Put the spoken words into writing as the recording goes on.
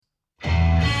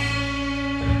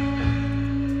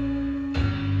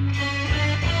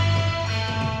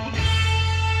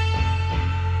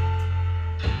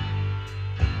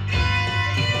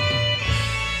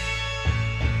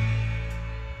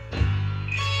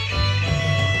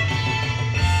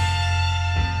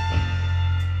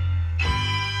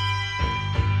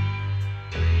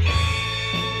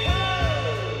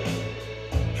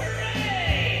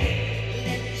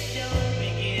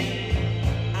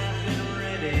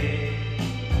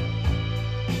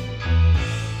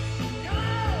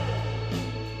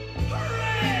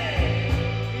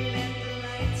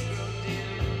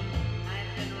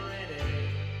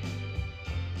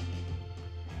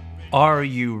Are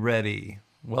you ready?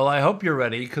 Well, I hope you're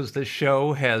ready because the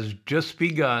show has just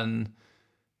begun.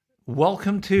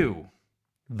 Welcome to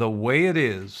The Way It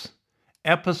Is,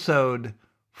 episode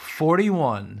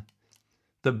 41,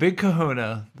 the big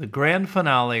kahuna, the grand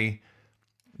finale,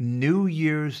 New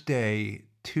Year's Day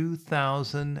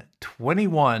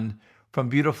 2021 from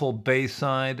beautiful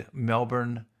Bayside,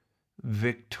 Melbourne,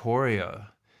 Victoria.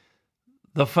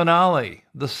 The finale,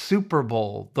 the Super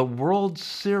Bowl, the World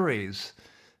Series,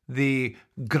 the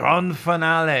grand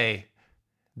finale,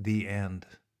 the end.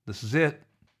 This is it.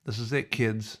 This is it,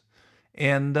 kids.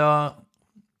 And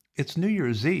it's New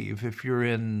Year's Eve if you're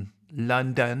in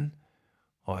London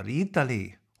or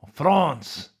Italy or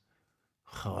France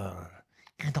or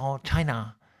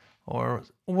China or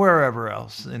wherever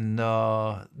else in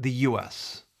the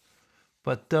U.S.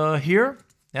 But here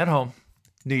at home,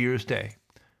 New Year's Day.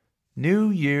 New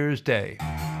Year's Day.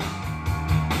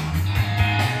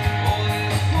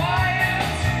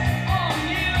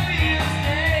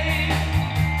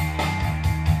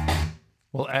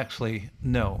 Well, actually,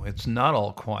 no, it's not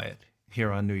all quiet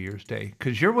here on New Year's Day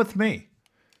because you're with me.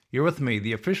 You're with me,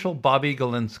 the official Bobby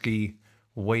Galinsky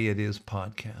Way It Is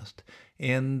podcast.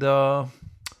 And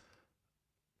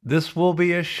this will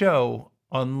be a show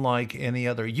unlike any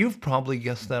other. You've probably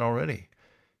guessed that already.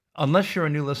 Unless you're a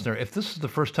new listener, if this is the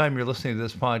first time you're listening to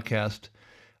this podcast,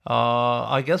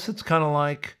 I guess it's kind of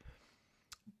like,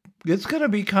 it's going to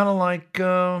be kind of like,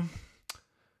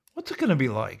 what's it going to be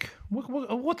like?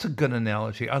 What's a good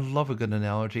analogy? I love a good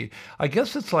analogy. I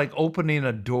guess it's like opening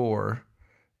a door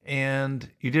and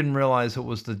you didn't realize it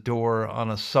was the door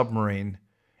on a submarine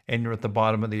and you're at the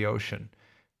bottom of the ocean.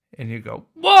 And you go,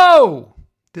 whoa!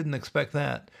 Didn't expect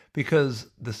that because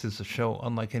this is a show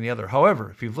unlike any other. However,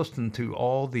 if you've listened to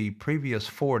all the previous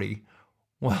 40,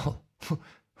 well,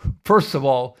 first of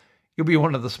all, you'll be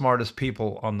one of the smartest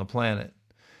people on the planet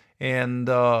and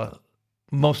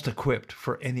most equipped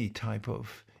for any type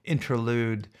of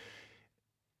interlude,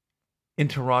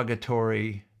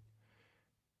 interrogatory,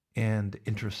 and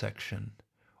intersection,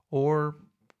 or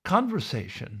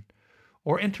conversation,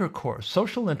 or intercourse,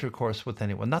 social intercourse with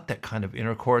anyone. Not that kind of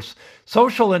intercourse,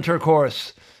 social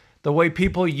intercourse, the way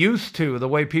people used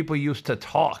to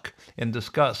talk and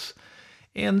discuss.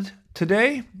 And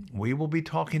today, we will be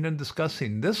talking and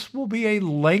discussing. This will be a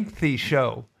lengthy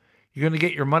show. You're going to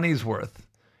get your money's worth.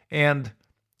 And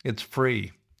it's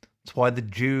free. That's why the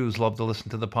Jews love to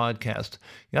listen to the podcast.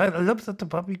 Yeah, I love that the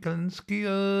Bobby Galinsky,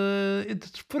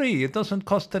 it's free. It doesn't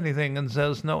cost anything and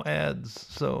says no ads.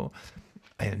 So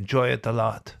I enjoy it a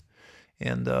lot.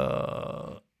 And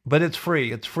but it's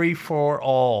free. It's free for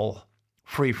all.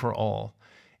 Free for all.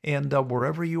 And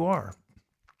wherever you are,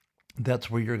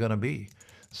 that's where you're going to be.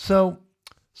 So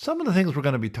some of the things we're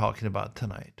going to be talking about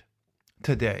tonight,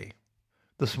 today,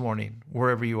 this morning,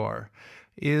 wherever you are,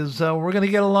 is we're going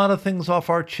to get a lot of things off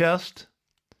our chest,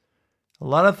 a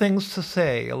lot of things to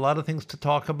say, a lot of things to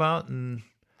talk about, and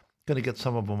going to get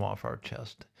some of them off our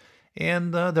chest.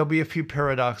 And there'll be a few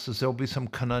paradoxes, there'll be some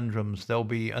conundrums, there'll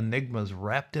be enigmas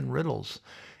wrapped in riddles,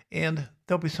 and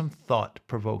there'll be some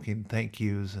thought-provoking thank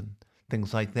yous and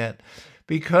things like that.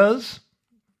 Because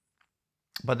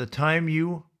by the time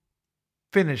you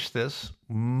finish this,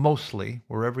 mostly,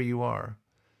 wherever you are,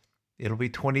 it'll be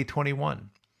 2021.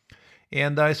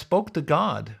 And I spoke to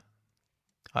God.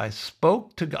 I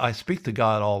speak to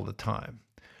God all the time.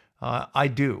 I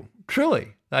do. Truly.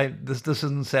 This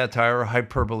isn't satire or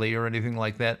hyperbole or anything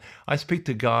like that. I speak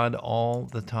to God all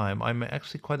the time. I'm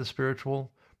actually quite a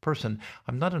spiritual person.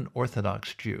 I'm not an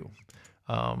Orthodox Jew.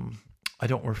 I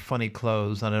don't wear funny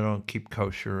clothes and I don't keep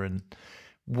kosher and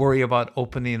worry about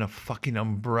opening a fucking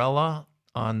umbrella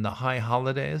on the high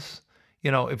holidays.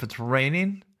 If it's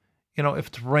raining, and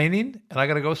I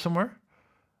got to go somewhere,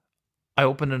 I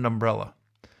open an umbrella.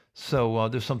 So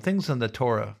there's some things in the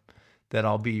Torah that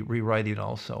I'll be rewriting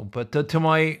also. But to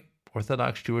my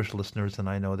Orthodox Jewish listeners, and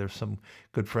I know there's some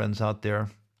good friends out there,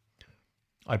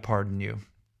 I pardon you.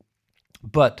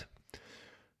 But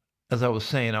as I was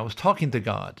saying, I was talking to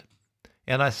God.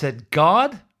 And I said,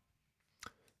 God?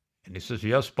 And he says,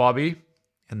 yes, Bobby.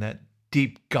 And that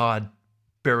deep God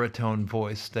baritone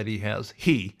voice that he has.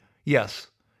 Yes,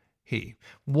 he.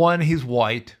 One, he's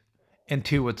white. And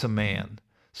two, it's a man.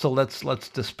 So let's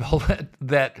dispel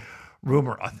that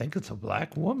rumor. I think it's a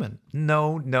black woman.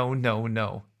 No.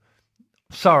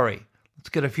 Sorry. Let's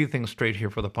get a few things straight here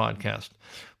for the podcast.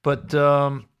 But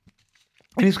and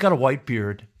he's got a white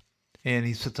beard, and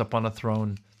he sits up on a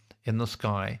throne in the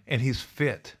sky, and he's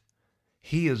fit.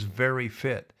 He is very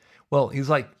fit. Well, he's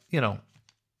like,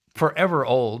 forever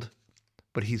old,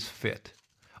 but he's fit.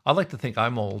 I like to think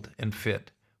I'm old and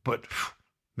fit, but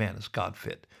man, is God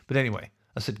fit. But anyway,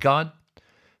 I said, God,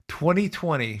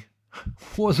 2020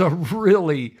 was a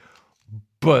really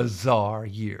bizarre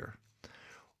year.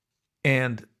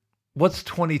 And what's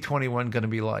 2021 going to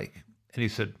be like? And he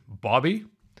said, Bobby,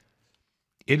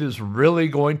 it is really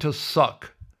going to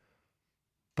suck,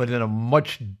 but in a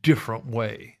much different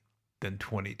way than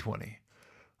 2020.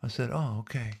 I said, oh,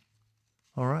 okay.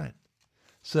 All right.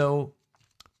 So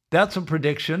that's a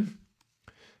prediction.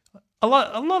 A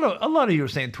lot of you are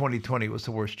saying 2020 was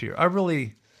the worst year. I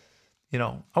really,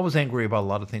 I was angry about a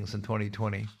lot of things in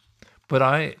 2020, but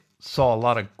I saw a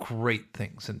lot of great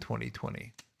things in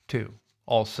 2020 too.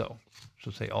 Also.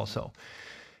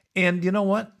 And you know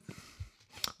what?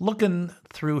 Looking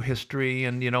through history,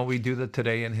 and we do that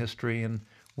today in history, and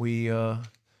we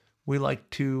like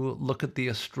to look at the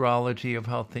astrology of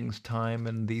how things time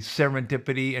and the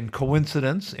serendipity and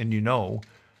coincidence. And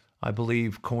I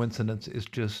believe coincidence is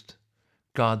just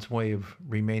God's way of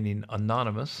remaining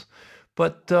anonymous.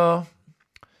 But I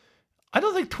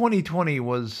don't think 2020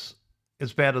 was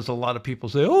as bad as a lot of people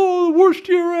say, oh, worst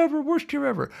year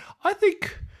ever. I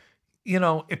think,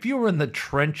 if you were in the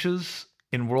trenches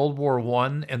in World War I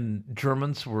and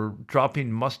Germans were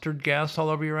dropping mustard gas all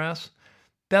over your ass,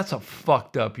 that's a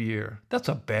fucked up year. That's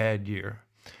a bad year.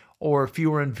 Or if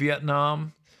you were in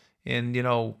Vietnam and,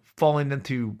 falling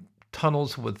into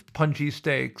tunnels with punji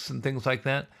stakes and things like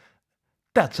that,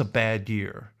 that's a bad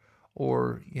year.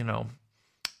 Or,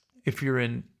 if you're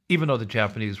in, even though the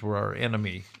Japanese were our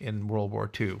enemy in World War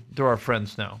II, they're our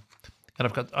friends now. And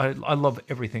I love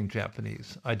everything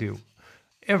Japanese. I do.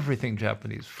 Everything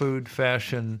Japanese. Food,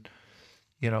 fashion,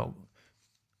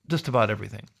 just about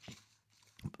everything.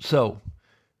 So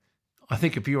I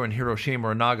think if you were in Hiroshima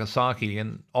or Nagasaki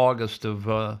in August of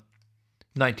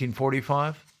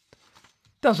 1945,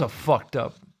 that's a fucked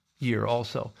up year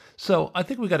also. So I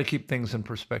think we got to keep things in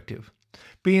perspective.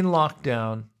 Being locked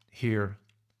down here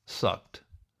sucked.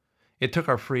 It took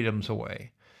our freedoms away.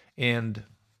 And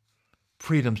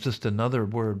freedom's just another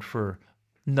word for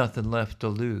nothing left to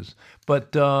lose.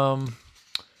 But I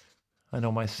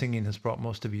know my singing has brought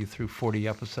most of you through 40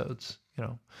 episodes,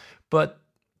 But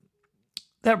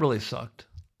that really sucked.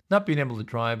 Not being able to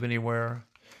drive anywhere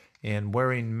and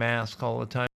wearing masks all the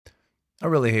time. I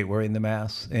really hate wearing the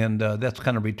masks, and that's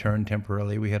kind of returned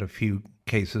temporarily. We had a few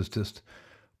cases just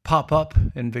pop up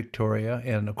in Victoria,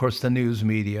 and of course the news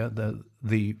media,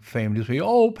 the famed news media,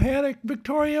 oh, panic,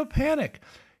 Victoria, panic.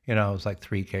 It was like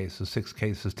 3 cases, 6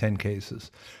 cases, 10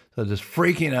 cases. So just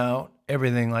freaking out,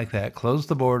 everything like that. Close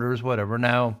the borders, whatever.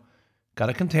 Now, got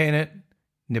to contain it,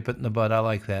 nip it in the bud. I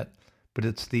like that. But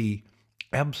it's the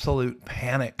absolute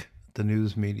panic, the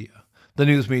news media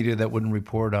that wouldn't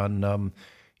report on,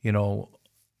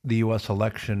 the U.S.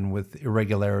 election with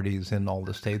irregularities in all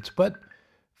the states, but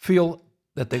feel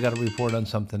that they got to report on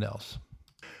something else.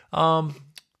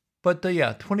 But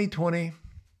 2020,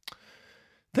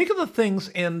 think of the things,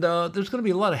 and there's going to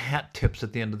be a lot of hat tips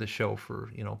at the end of the show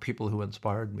for, people who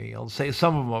inspired me. I'll say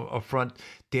some of them up front.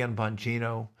 Dan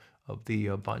Bongino of the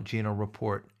Bongino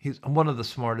Report. He's one of the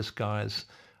smartest guys.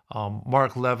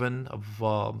 Mark Levin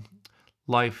of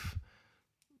Life,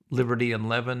 Liberty, and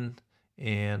Levin,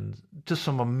 and just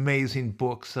some amazing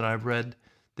books that I've read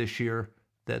this year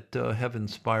that have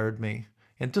inspired me.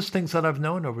 And just things that I've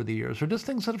known over the years, or just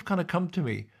things that have kind of come to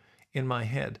me in my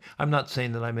head. I'm not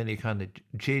saying that I'm any kind of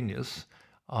genius.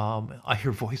 I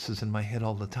hear voices in my head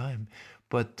all the time.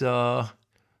 But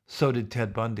so did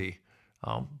Ted Bundy.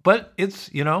 But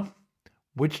it's,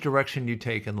 which direction you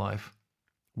take in life.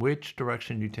 Which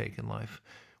direction you take in life.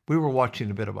 We were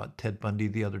watching a bit about Ted Bundy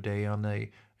the other day on a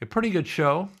pretty good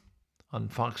show on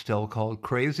Foxtel called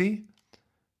Crazy,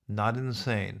 Not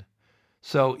Insane.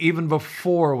 So even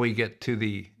before we get to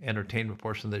the entertainment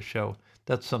portion of this show,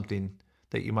 that's something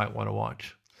that you might want to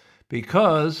watch.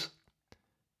 Because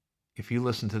if you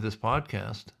listen to this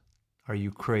podcast, are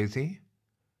you crazy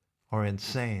or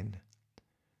insane?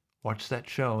 Watch that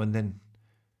show and then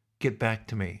get back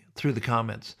to me through the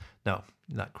comments. No,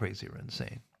 not crazy or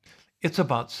insane. It's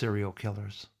about serial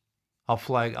killers. I'll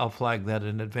flag that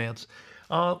in advance.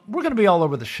 We're going to be all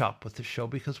over the shop with this show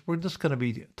because we're just going to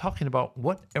be talking about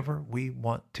whatever we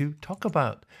want to talk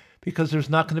about, because there's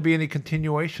not going to be any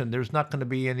continuation. There's not going to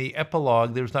be any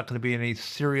epilogue. There's not going to be any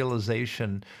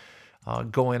serialization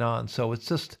going on. So it's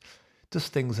just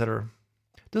things that are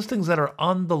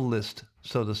on the list,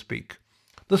 so to speak.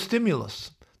 The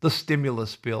stimulus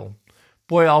bill.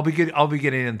 Boy, I'll be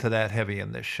getting into that heavy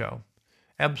in this show.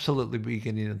 Absolutely be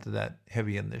getting into that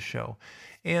heavy in this show.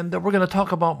 And we're going to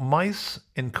talk about mice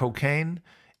and cocaine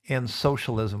and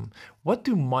socialism. What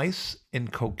do mice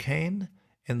and cocaine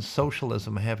and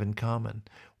socialism have in common?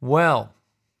 Well,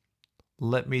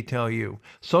 let me tell you,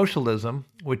 socialism,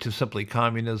 which is simply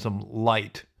communism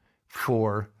light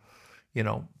for,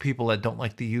 people that don't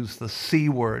like to use the C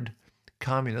word,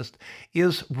 communist,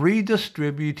 is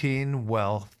redistributing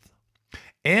wealth.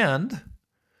 And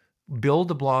Bill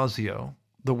DiBlasio,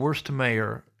 the worst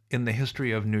mayor in the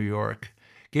history of New York,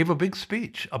 gave a big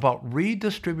speech about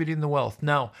redistributing the wealth.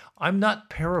 Now, I'm not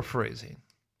paraphrasing.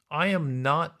 I am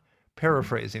not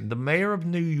paraphrasing. The mayor of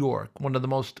New York,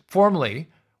 formerly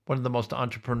one of the most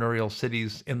entrepreneurial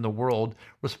cities in the world,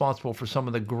 responsible for some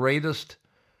of the greatest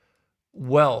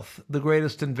wealth, the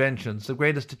greatest inventions, the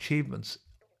greatest achievements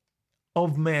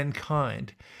of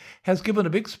mankind, has given a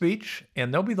big speech,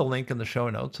 and there'll be the link in the show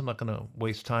notes. I'm not going to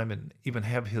waste time and even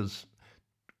have his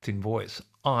voice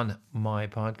on my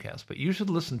podcast, but you should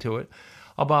listen to it,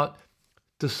 about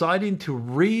deciding to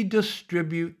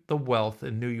redistribute the wealth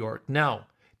in New York. Now,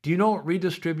 do you know what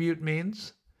redistribute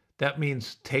means? That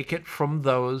means take it from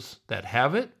those that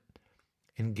have it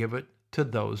and give it to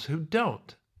those who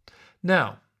don't.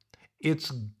 Now,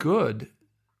 it's good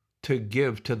to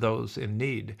give to those in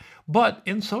need, but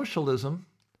in socialism,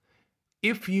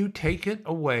 if you take it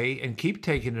away and keep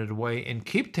taking it away and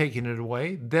keep taking it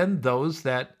away, then those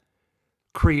that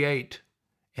create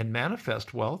and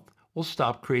manifest wealth will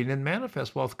stop creating and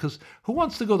manifest wealth. Because who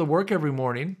wants to go to work every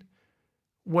morning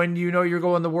when you know you're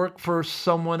going to work for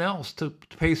someone else, to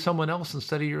pay someone else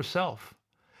instead of yourself?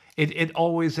 It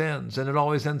always ends, and it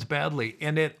always ends badly.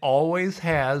 And it always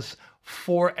has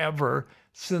forever,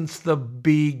 since the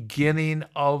beginning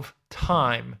of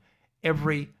time.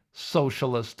 Every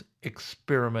socialist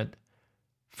experiment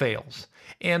fails.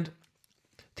 And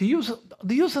to use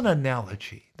an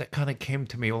analogy that kind of came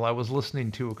to me while I was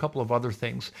listening to a couple of other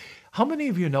things, how many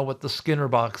of you know what the Skinner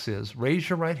box is? Raise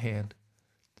your right hand.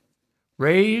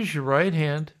 Raise your right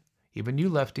hand. Even you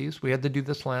lefties. We had to do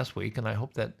this last week, and I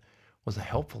hope that was a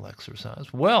helpful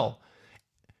exercise. Well,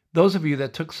 those of you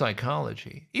that took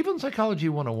psychology, even Psychology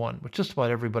 101, which just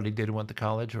about everybody did who went to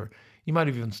college, or you might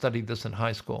have even studied this in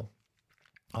high school.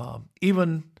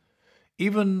 Even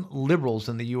liberals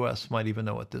in the U.S. might even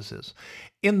know what this is.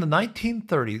 In the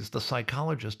 1930s, the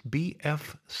psychologist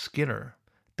B.F. Skinner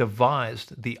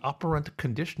devised the operant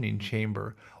conditioning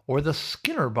chamber, or the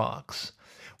Skinner box,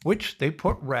 which they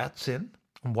put rats in,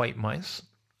 white mice.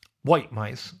 White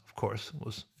mice, of course,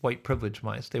 was white privileged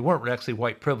mice. They weren't actually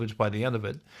white privileged by the end of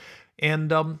it.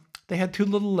 And they had two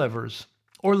little levers,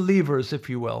 or levers, if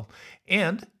you will.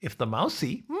 And if the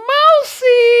mousy,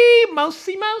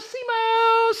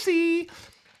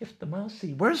 if the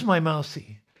mousy, where's my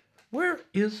mousy? Where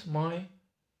is my,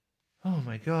 oh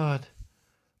my God,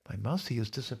 my mousy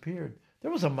has disappeared.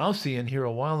 There was a mousy in here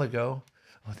a while ago.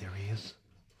 Oh, there he is.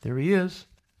 There he is.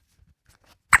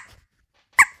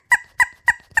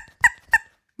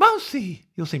 Mousy!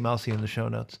 You'll see mousy in the show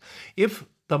notes. If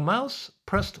the mouse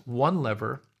pressed one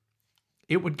lever,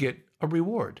 it would get a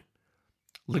reward.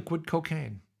 Liquid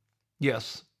cocaine.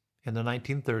 Yes, in the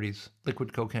 1930s,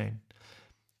 liquid cocaine.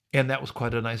 And that was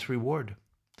quite a nice reward.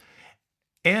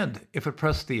 And if it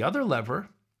pressed the other lever,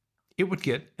 it would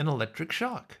get an electric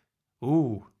shock.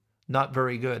 Ooh, not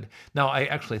very good. Now, I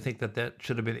actually think that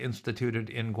should have been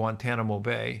instituted in Guantanamo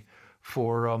Bay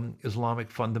for Islamic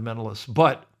fundamentalists,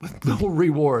 but with no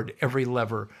reward. Every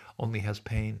lever only has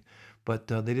pain. But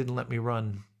they didn't let me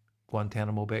run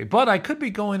Guantanamo Bay. But I could be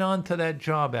going on to that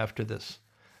job after this.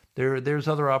 There's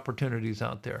other opportunities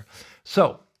out there.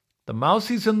 So the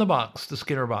mousie's in the box, the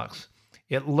Skinner box.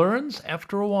 It learns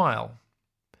after a while,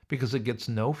 because it gets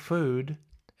no food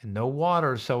and no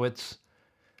water, so it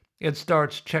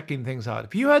starts checking things out.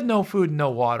 If you had no food and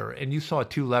no water and you saw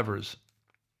two levers,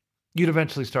 you'd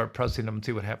eventually start pressing them and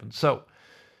see what happens. So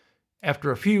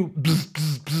after a few bzz,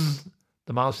 bzz, bzz,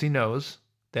 the mousey knows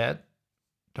that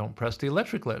don't press the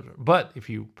electric lever. But if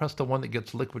you press the one that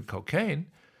gets liquid cocaine,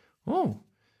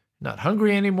 not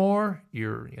hungry anymore,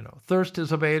 your thirst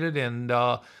is abated, and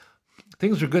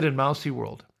things are good in mousy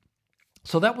world.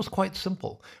 So that was quite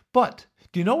simple. But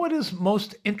do you know what is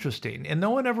most interesting? And no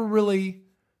one ever really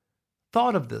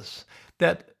thought of this,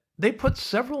 that they put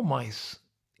several mice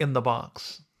in the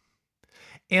box,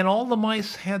 and all the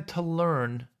mice had to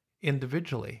learn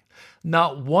individually.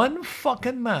 Not one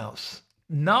fucking mouse,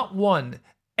 not one,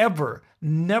 ever,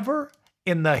 never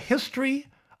in the history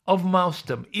of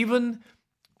mousedom,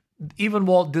 even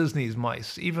Walt Disney's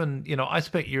mice, I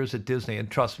spent years at Disney, and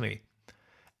trust me,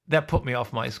 that put me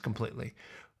off mice completely.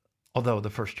 Although the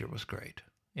first year was great.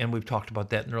 And we've talked about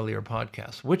that in earlier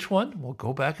podcasts. Which one? Well,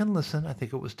 go back and listen. I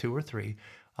think it was 2 or 3.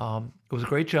 It was a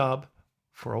great job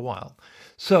for a while.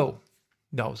 So,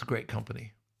 no, it was a great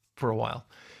company for a while.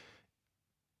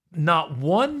 Not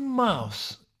one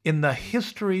mouse in the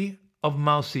history of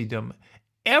mousedom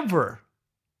ever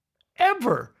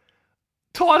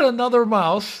taught another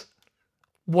mouse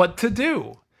what to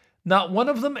do. Not one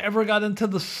of them ever got into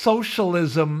the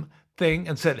socialism thing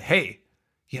and said, hey,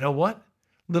 you know what?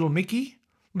 Little Mickey,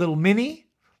 little Minnie,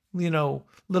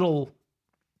 little,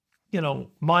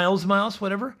 Miles Mouse,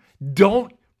 whatever.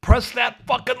 Don't press that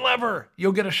fucking lever.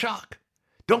 You'll get a shock.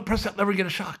 Don't press that lever, you get a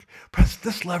shock. Press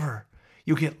this lever.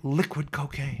 You get liquid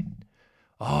cocaine.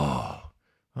 Oh,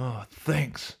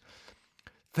 thanks.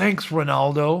 Thanks,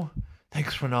 Ronaldo.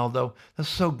 Thanks, Ronaldo. That's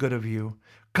so good of you.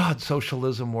 God,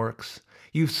 socialism works.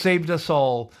 You've saved us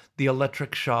all the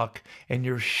electric shock, and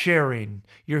you're sharing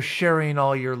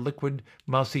all your liquid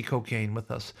mousy cocaine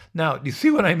with us. Now, do you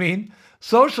see what I mean?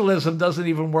 Socialism doesn't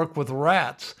even work with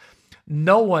rats.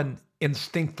 No one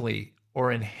instinctively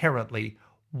or inherently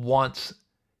wants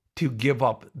to give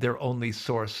up their only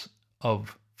source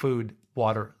of food,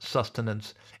 water,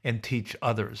 sustenance, and teach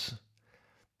others.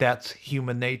 That's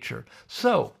human nature.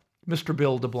 So, Mr.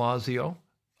 Bill DiBlasio,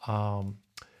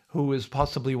 who is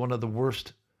possibly one of the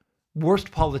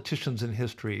worst politicians in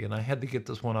history, and I had to get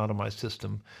this one out of my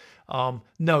system.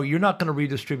 No, you're not going to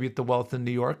redistribute the wealth in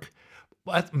New York.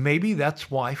 But maybe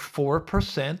that's why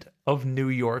 4% of New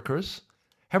Yorkers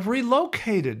have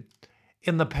relocated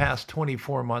in the past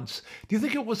 24 months. Do you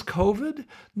think it was COVID?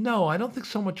 No, I don't think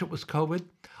so much it was COVID.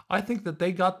 I think that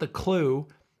they got the clue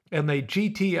and they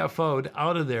GTFO'd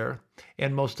out of there,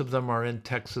 and most of them are in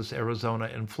Texas, Arizona,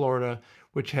 and Florida,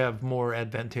 which have more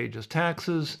advantageous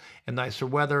taxes and nicer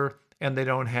weather, and they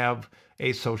don't have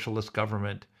a socialist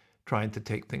government trying to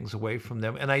take things away from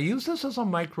them. And I use this as a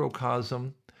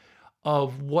microcosm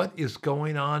of what is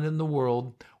going on in the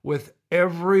world with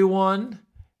everyone,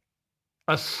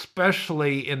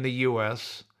 especially in the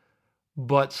US,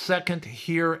 but second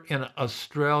here in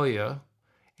Australia,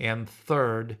 and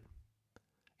third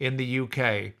in the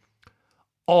UK,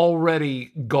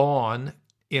 already gone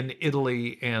in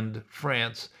Italy and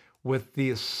France with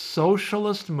the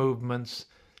socialist movements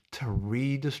to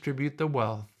redistribute the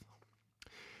wealth.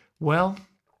 Well,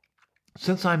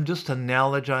 since I'm just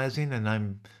analogizing and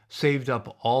I'm saved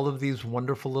up all of these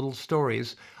wonderful little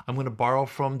stories, I'm going to borrow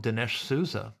from Dinesh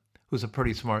Souza, who's a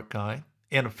pretty smart guy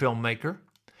and a filmmaker,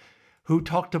 who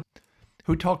talked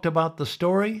about the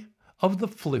story of the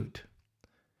flute.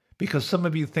 Because some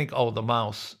of you think, oh, the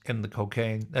mouse and the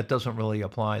cocaine, that doesn't really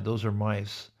apply. Those are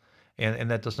mice, and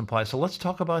that doesn't apply. So let's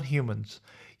talk about humans.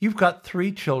 You've got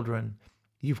 3 children.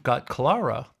 You've got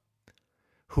Clara,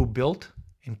 who built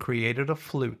and created a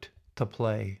flute to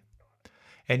play.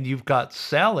 And you've got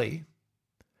Sally,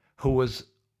 who was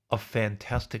a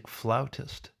fantastic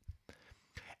flautist.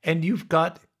 And you've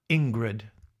got Ingrid,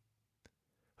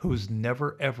 who's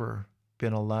never, ever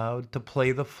been allowed to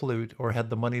play the flute or had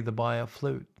the money to buy a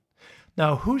flute.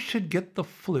 Now, who should get the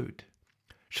flute?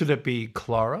 Should it be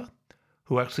Clara,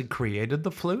 who actually created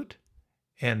the flute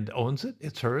and owns it?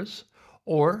 It's hers.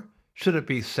 Or should it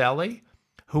be Sally,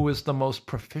 who is the most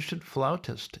proficient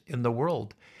flautist in the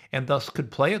world and thus could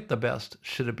play it the best?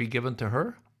 Should it be given to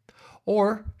her?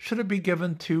 Or should it be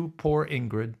given to poor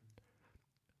Ingrid?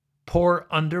 Poor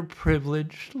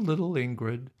underprivileged little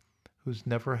Ingrid, who's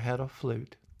never had a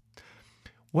flute.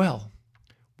 Well,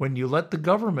 when you let the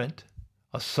government,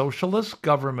 a socialist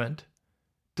government,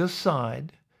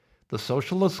 decide, the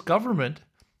socialist government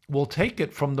will take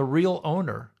it from the real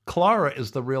owner. Clara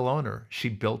is the real owner. She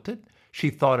built it. She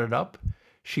thought it up.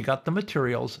 She got the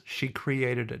materials. She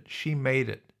created it. She made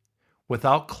it.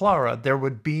 Without Clara, there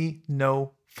would be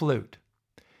no flute.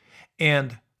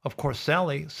 And, of course,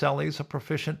 Sally's a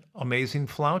proficient, amazing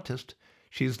flautist.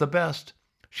 She's the best.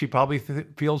 She probably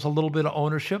feels a little bit of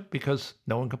ownership because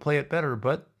no one can play it better,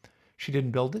 but she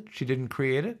didn't build it. She didn't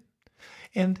create it.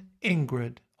 And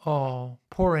Ingrid, oh,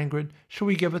 poor Ingrid. Should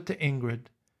we give it to Ingrid?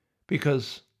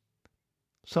 Because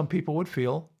some people would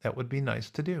feel that would be nice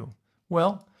to do.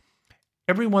 Well,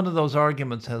 every one of those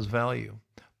arguments has value.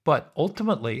 But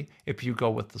ultimately, if you go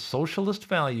with the socialist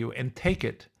value and take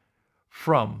it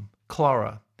from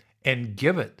Clara and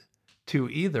give it to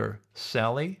either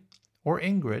Sally or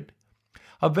Ingrid,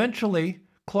 eventually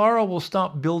Clara will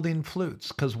stop building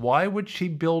flutes, because why would she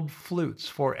build flutes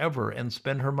forever and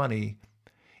spend her money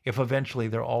if eventually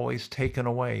they're always taken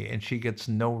away and she gets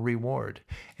no reward?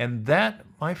 And that,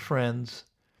 my friends,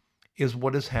 is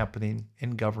what is happening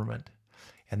in government.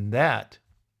 And that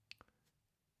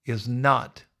is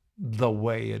not the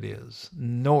way it is,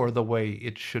 nor the way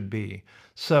it should be.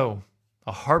 So,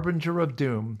 a harbinger of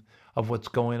doom of what's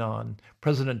going on.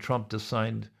 President Trump just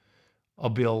signed a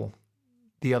bill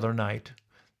the other night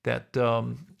that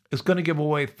is going to give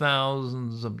away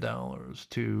thousands of dollars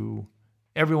to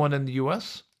everyone in the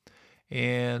U.S.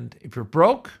 And if you're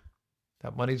broke,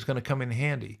 that money's going to come in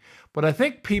handy. But I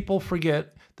think people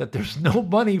forget that there's no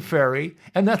money fairy,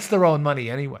 and that's their own money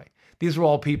anyway. These are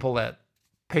all people that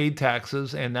paid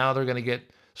taxes, and now they're going to get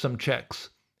some checks.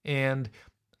 And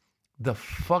the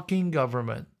fucking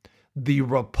government, the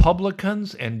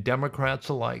Republicans and Democrats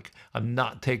alike, I'm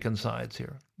not taking sides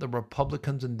here. The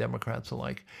Republicans and Democrats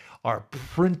alike are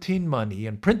printing money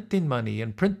and printing money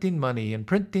and printing money and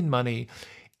printing money.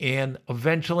 And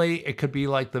eventually it could be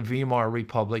like the Weimar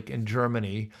Republic in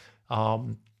Germany,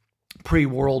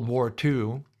 pre-World War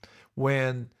II,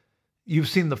 when you've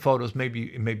seen the photos,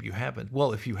 maybe you haven't.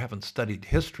 Well, if you haven't studied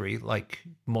history, like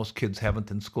most kids haven't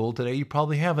in school today, you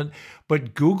probably haven't.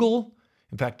 But Google,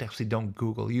 in fact, actually don't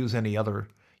Google. Use any other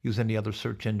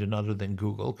search engine other than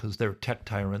Google, because they're tech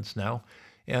tyrants now.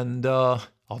 And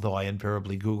although I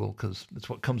invariably Google because it's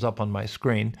what comes up on my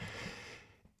screen.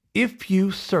 If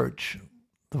you search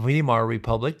the Weimar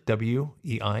Republic,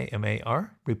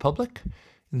 W-E-I-M-A-R, Republic,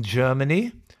 in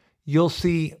Germany, you'll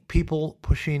see people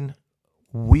pushing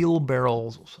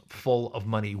wheelbarrows full of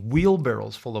money,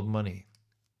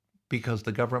 because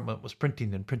the government was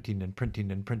printing and printing and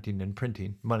printing and printing and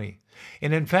printing money.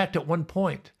 And in fact, at one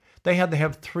point, they had to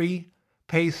have 3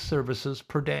 pay services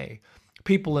per day.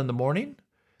 People in the morning,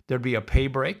 there'd be a pay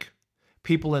break.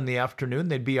 People in the afternoon,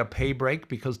 there'd be a pay break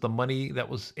because the money that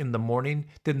was in the morning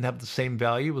didn't have the same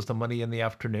value as the money in the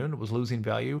afternoon. It was losing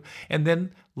value. And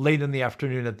then late in the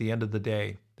afternoon, at the end of the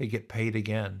day, they get paid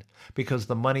again because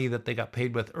the money that they got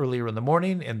paid with earlier in the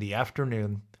morning and the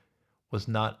afternoon was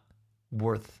not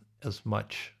worth as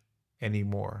much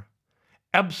anymore.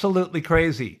 Absolutely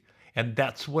crazy. And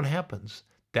that's what happens.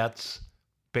 That's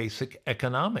basic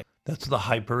economics. That's the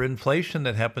hyperinflation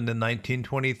that happened in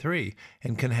 1923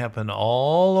 and can happen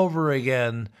all over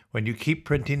again when you keep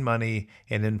printing money,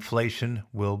 and inflation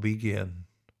will begin.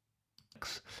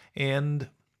 And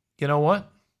you know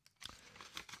what?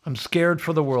 I'm scared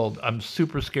for the world. I'm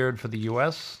super scared for the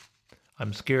U.S.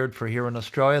 I'm scared for here in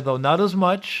Australia, though not as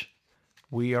much.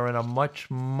 We are in a much,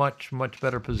 much, much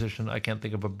better position. I can't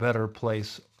think of a better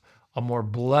place, a more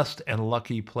blessed and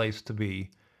lucky place to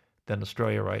be than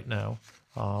Australia right now.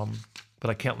 But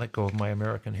I can't let go of my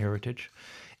American heritage.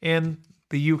 And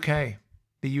the UK,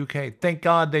 thank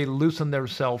God they loosened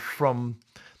themselves from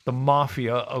the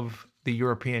mafia of the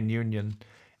European Union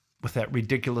with that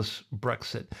ridiculous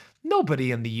Brexit.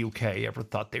 Nobody in the UK ever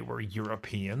thought they were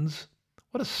Europeans.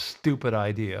 What a stupid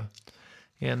idea.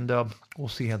 And we'll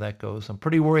see how that goes. I'm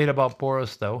pretty worried about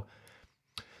Boris, though.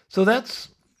 So that's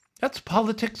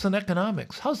politics and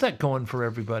economics. How's that going for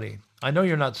everybody? I know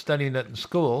you're not studying it in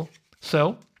school,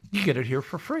 so you get it here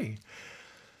for free.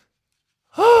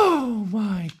 Oh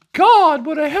my God,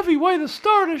 what a heavy way to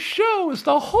start a show. Is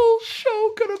the whole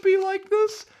show going to be like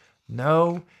this?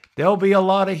 No, there'll be a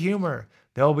lot of humor.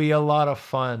 There'll be a lot of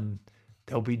fun.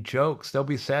 There'll be jokes. There'll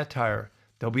be satire.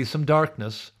 There'll be some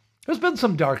darkness. There's been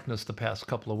some darkness the past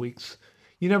couple of weeks.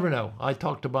 You never know. I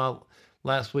talked about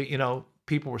last week,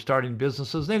 people were starting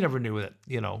businesses. They never knew that,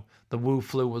 the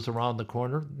WuFlu was around the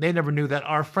corner. They never knew that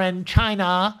our friend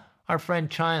China,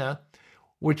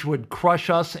 which would crush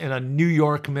us in a New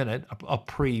York minute, a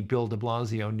pre-Bill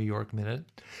DiBlasio New York minute,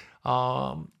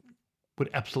 would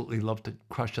absolutely love to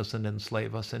crush us and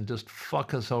enslave us and just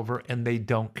fuck us over, and they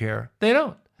don't care. They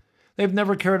don't. They've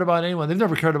never cared about anyone. They've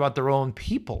never cared about their own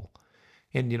people.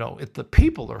 And, if the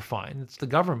people are fine, it's the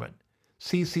government.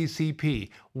 CCCP.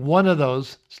 One of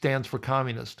those stands for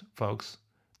communist, folks.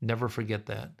 Never forget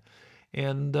that.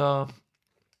 And, a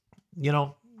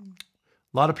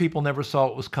lot of people never saw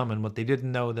what was coming, what they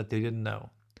didn't know that they didn't know.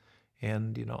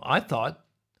 And, I thought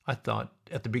at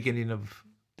the beginning of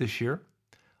this year,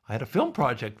 I had a film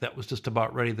project that was just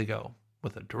about ready to go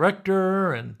with a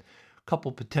director and a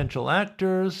couple potential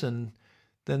actors, and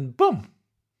then boom,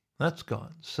 that's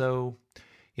gone. So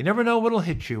you never know what'll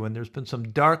hit you, and there's been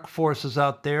some dark forces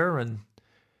out there, and,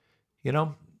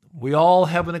 we all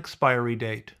have an expiry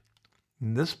date.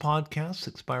 And this podcast's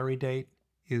expiry date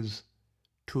is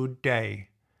today.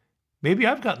 Maybe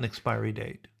I've got an expiry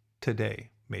date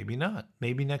today. Maybe not.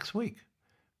 Maybe next week.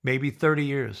 Maybe 30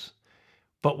 years.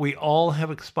 But we all have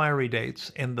expiry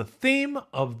dates. And the theme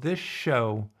of this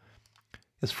show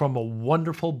is from a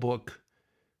wonderful book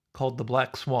called The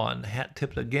Black Swan. Hat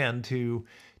tipped again to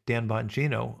Dan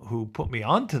Bongino, who put me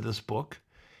onto this book.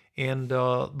 And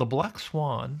The Black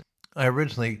Swan, I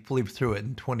originally leafed through it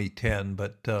in 2010,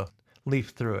 but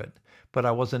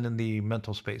I wasn't in the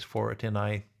mental space for it, and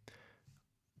I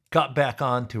got back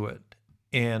onto it.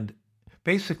 And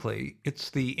basically, it's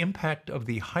the impact of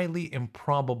the highly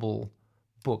improbable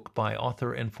book by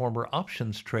author and former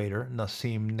options trader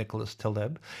Nassim Nicholas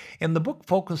Taleb, and the book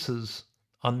focuses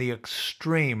on the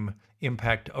extreme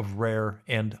impact of rare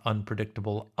and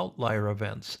unpredictable outlier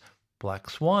events, black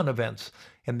swan events,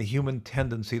 and the human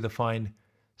tendency to find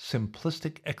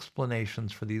simplistic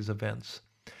explanations for these events.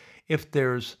 If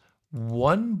there's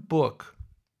one book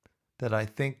that I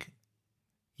think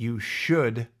you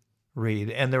should read,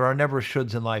 and there are never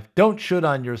shoulds in life, don't should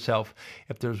on yourself.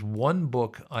 If there's one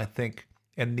book I think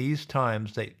in these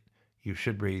times that you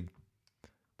should read,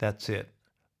 that's it.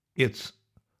 It's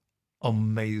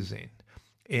amazing.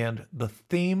 And the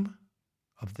theme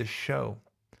of this show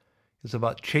is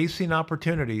about chasing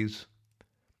opportunities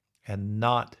and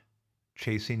not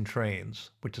chasing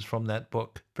trains, which is from that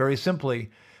book. Very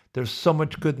simply, there's so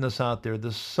much goodness out there.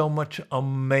 There's so much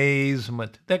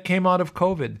amazement that came out of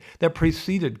COVID, that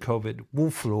preceded COVID,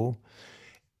 WuFlu,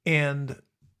 and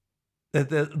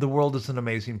the world is an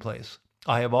amazing place.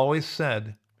 I have always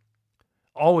said,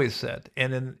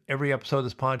 and in every episode of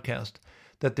this podcast,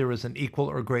 that there is an equal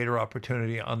or greater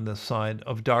opportunity on the side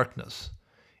of darkness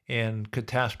and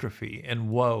catastrophe and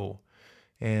woe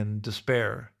and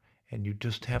despair. And you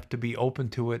just have to be open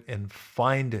to it and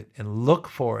find it and look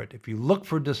for it. If you look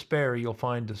for despair, you'll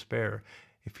find despair.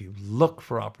 If you look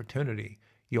for opportunity,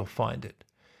 you'll find it.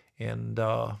 And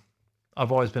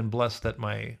I've always been blessed that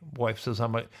my wife says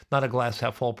I'm not a glass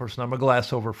half full person. I'm a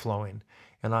glass overflowing.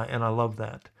 And I love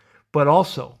that. But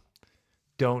also,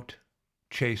 don't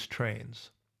chase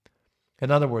trains.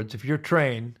 In other words, if your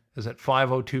train is at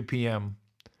 5:02 p.m.,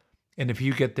 and if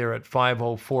you get there at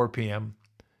 5:04 p.m.,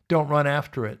 don't run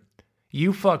after it.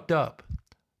 You fucked up.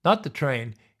 Not the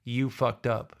train. You fucked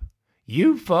up.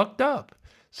 You fucked up.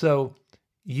 So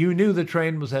you knew the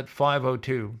train was at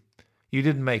 5:02. You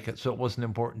didn't make it, so it wasn't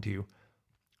important to you.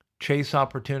 Chase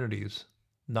opportunities,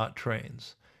 not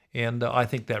trains. And I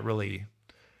think that really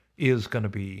is going to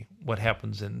be what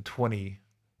happens in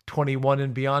 2021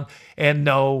 and beyond. And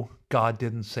no, God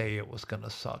didn't say it was going to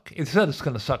suck. It said it's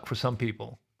going to suck for some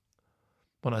people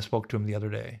when I spoke to him the other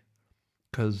day.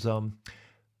 Because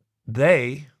those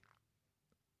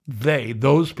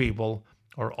people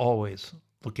are always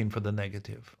looking for the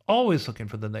negative. Always looking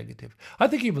for the negative. I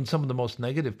think even some of the most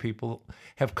negative people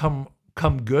have come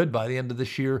good by the end of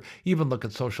this year. Even look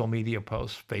at social media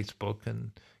posts, Facebook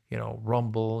and,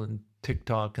 Rumble and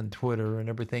TikTok and Twitter and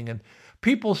everything. And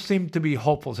people seem to be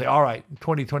hopeful. Say, all right,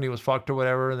 2020 was fucked or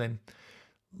whatever. And then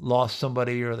lost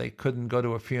somebody or they couldn't go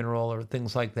to a funeral or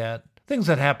things like that. Things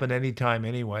that happen anytime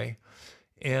anyway.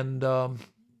 And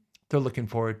they're looking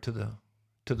forward to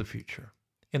the future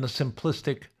in a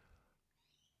simplistic,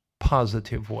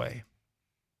 positive way.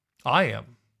 I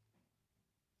am.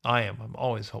 I'm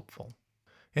always hopeful.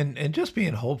 And just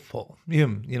being hopeful,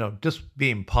 just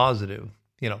being positive,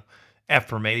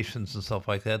 affirmations and stuff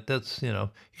like that, that's, you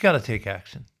got to take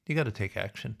action. You got to take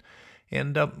action.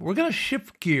 And we're going to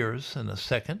shift gears in a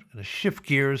second. We're going to shift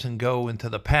gears and go into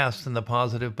the past and the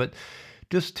positive. But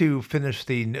just to finish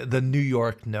the New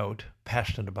York note,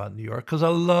 passionate about New York, because I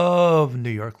love New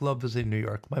York, love visiting New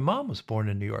York. My mom was born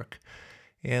in New York.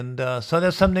 And so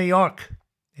there's some New York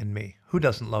in me. Who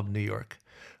doesn't love New York?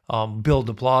 Bill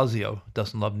DiBlasio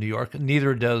doesn't love New York.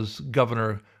 Neither does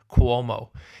Governor Cuomo.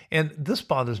 And this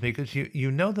bothers me because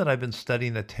you know that I've been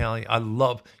studying Italian.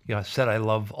 I said I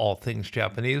love all things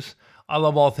Japanese. I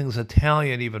love all things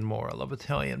Italian even more. I love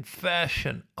Italian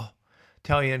fashion,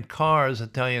 Italian cars,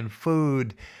 Italian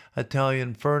food,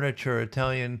 Italian furniture,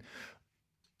 Italian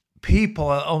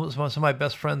people. Some of my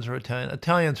best friends are Italian.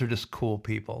 Italians are just cool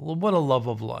people. What a love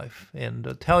of life. And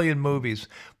Italian movies.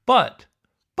 But,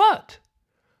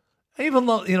 even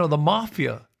though, the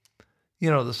mafia,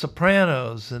 the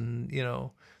Sopranos and,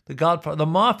 the Godfather, the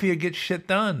mafia gets shit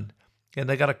done. And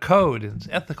they got a code and it's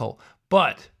ethical.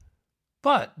 But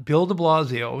Bill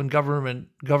DiBlasio and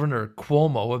Governor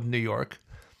Cuomo of New York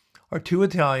are two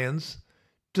Italians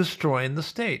destroying the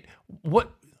state. What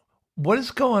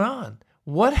is going on?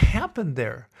 What happened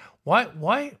there? Why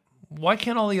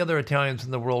can't all the other Italians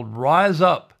in the world rise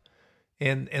up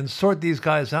and sort these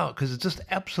guys out? Because it's just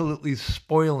absolutely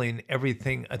spoiling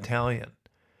everything Italian.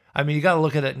 I mean, you got to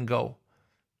look at it and go,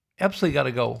 absolutely got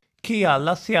to go. Chi ha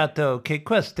lasciato che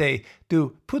queste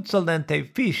du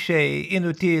puzzolente fisce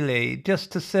inutili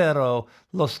gestassero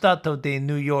lo Stato di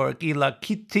New York e la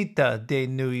città di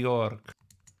New York.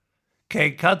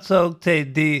 Che cazzo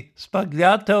te di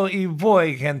spagliato e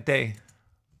voi, gente?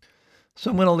 So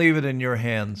I'm going to leave it in your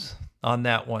hands on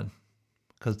that one,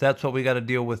 because that's what we got to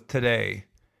deal with today.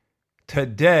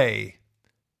 Today.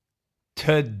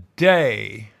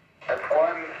 That's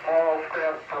one small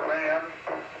step for man,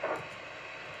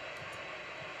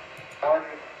 one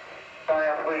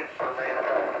giant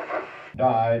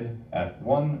died at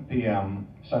 1 p.m.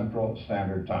 Central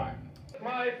Standard Time.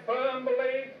 My firm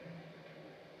belief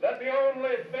that the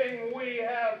only thing we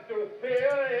have to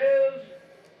fear is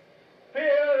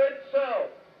fear itself.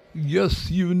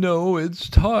 Yes, you know, it's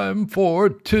time for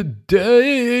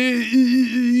Today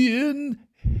in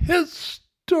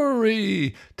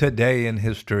History. Today in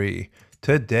History.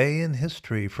 Today in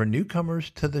History for newcomers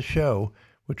to the show,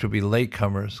 which will be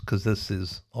latecomers because this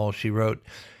is all she wrote.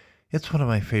 It's one of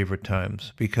my favorite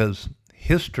times because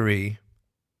history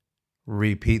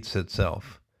repeats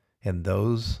itself, and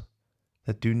those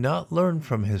that do not learn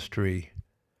from history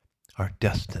are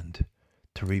destined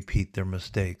to repeat their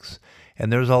mistakes.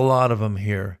 And there's a lot of them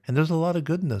here, and there's a lot of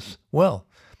goodness. Well,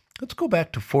 let's go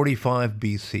back to 45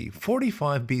 BC.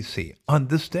 45 BC, on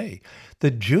this day,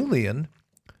 the Julian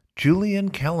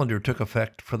calendar took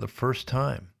effect for the first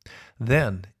time.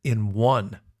 Then, in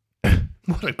what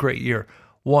a great year,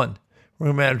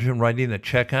 imagine writing a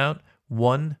check out,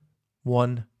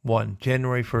 111,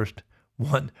 January 1st,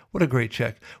 1, what a great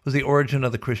check, was the origin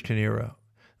of the Christian era.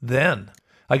 Then,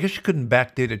 I guess you couldn't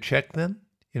backdate a check then,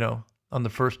 on the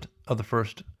first of the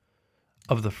first.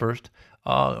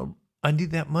 I need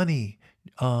that money,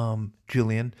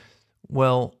 Julian.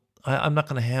 Well, I'm not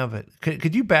going to have it.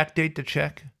 Could you backdate the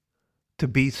check to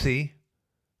BC?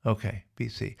 Okay,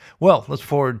 BC. Well, let's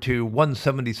forward to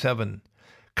 177.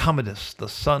 Commodus, the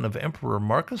son of Emperor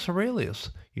Marcus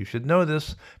Aurelius, you should know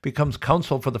this, becomes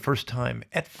consul for the first time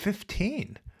at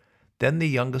 15. Then the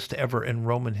youngest ever in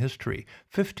Roman history.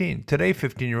 15. Today,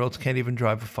 15-year-olds can't even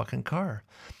drive a fucking car.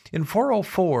 In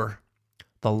 404,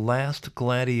 the last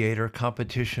gladiator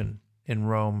competition in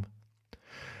Rome.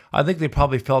 I think they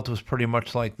probably felt it was pretty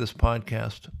much like this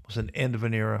podcast. It was an end of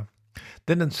an era.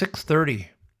 Then in 630,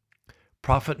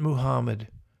 Prophet Muhammad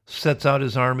sets out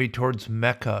his army towards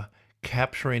Mecca,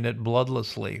 capturing it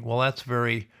bloodlessly. Well, that's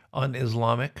very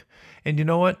un-Islamic. And you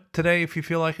know what? Today, if you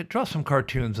feel like it, draw some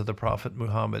cartoons of the Prophet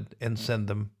Muhammad and send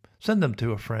them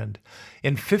to a friend.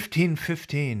 In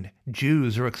 1515,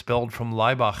 Jews are expelled from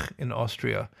Laibach in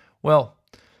Austria. Well,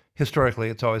 historically,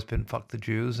 it's always been fuck the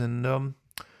Jews, and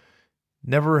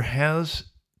never has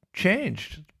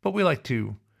changed. But we like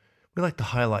to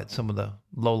highlight some of the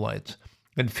lowlights.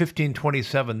 In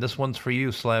 1527, this one's for you,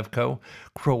 Slavko.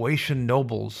 Croatian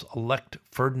nobles elect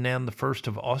Ferdinand I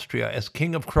of Austria as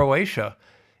King of Croatia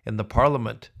in the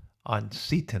Parliament on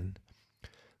Seaton.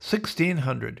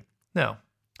 1600. Now,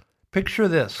 picture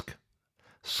this.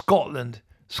 Scotland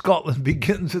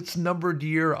begins its numbered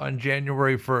year on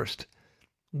January 1st.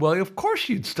 Well, of course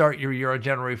you'd start your year on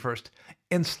January 1st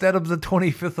instead of the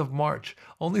 25th of March.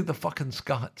 Only the fucking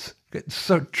Scots get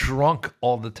so drunk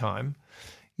all the time,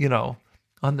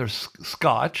 on their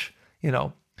scotch.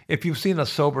 If you've seen a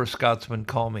sober Scotsman,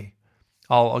 call me.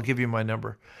 I'll give you my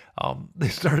number. They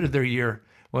started their year.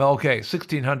 Well, okay,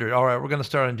 1600. All right, we're going to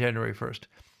start on January 1st.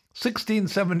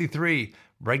 1673,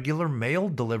 regular mail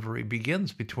delivery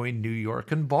begins between New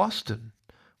York and Boston.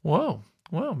 Whoa,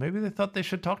 well, maybe they thought they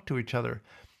should talk to each other.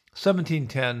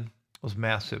 1710 was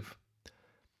massive.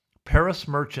 Paris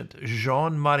merchant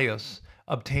Jean Marius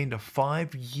obtained a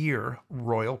 5-year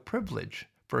royal privilege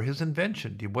for his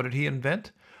invention. What did he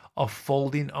invent? A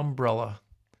folding umbrella,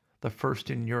 the first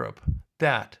in Europe.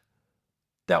 That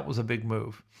was a big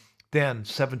move. Then,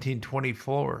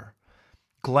 1724,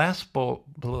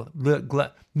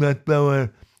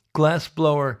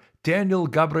 glassblower Daniel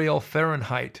Gabriel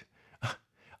Fahrenheit.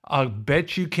 I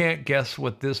bet you can't guess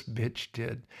what this bitch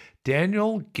did.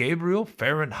 Daniel Gabriel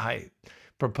Fahrenheit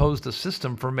proposed a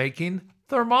system for making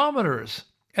thermometers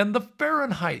and the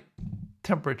Fahrenheit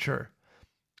temperature.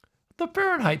 The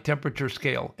Fahrenheit temperature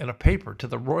scale in a paper to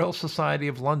the Royal Society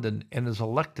of London, and is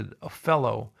elected a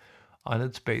fellow on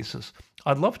its basis.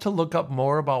 I'd love to look up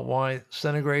more about why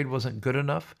centigrade wasn't good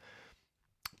enough,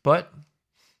 but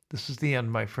this is the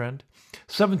end, my friend.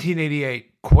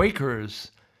 1788,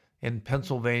 Quakers in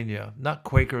Pennsylvania, not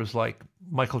Quakers like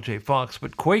Michael J. Fox,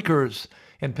 but Quakers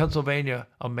in Pennsylvania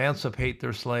emancipate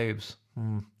their slaves.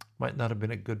 Might not have been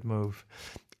a good move.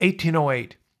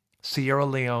 1808, Sierra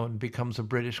Leone becomes a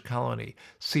British colony.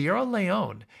 Sierra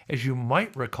Leone, as you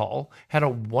might recall, had a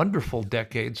wonderful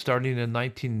decade starting in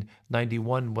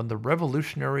 1991 when the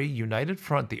Revolutionary United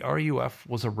Front, the RUF,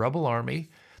 was a rebel army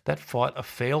that fought a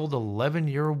failed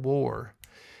 11-year war.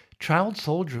 Child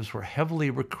soldiers were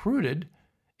heavily recruited,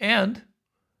 and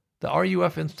the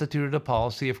RUF instituted a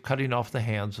policy of cutting off the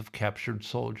hands of captured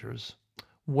soldiers.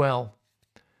 Well,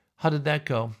 how did that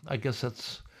go? I guess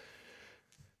that's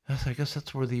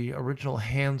where the original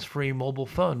hands-free mobile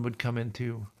phone would come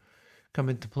into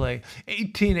play.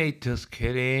 1808, just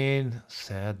kidding.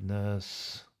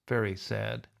 Sadness. Very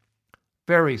sad.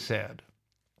 Very sad.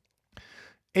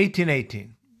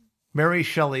 1818. Mary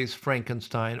Shelley's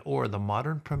Frankenstein, or The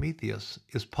Modern Prometheus,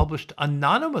 is published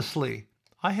anonymously.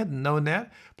 I hadn't known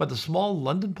that, by the small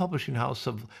London publishing house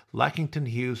of Lackington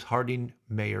Hughes, Harding,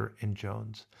 Mayer, and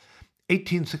Jones.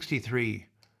 1863,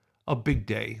 a big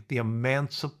day, the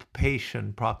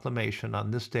Emancipation Proclamation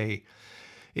on this day,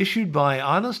 issued by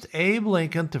Honest Abe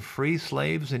Lincoln to free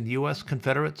slaves in U.S.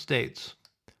 Confederate States.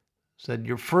 Said,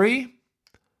 you're free,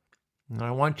 and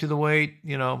I want you to wait,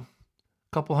 a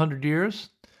couple hundred years.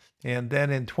 And then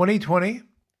in 2020,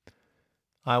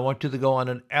 I want you to go on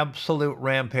an absolute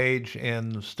rampage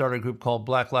and start a group called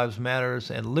Black Lives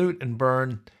Matters and loot and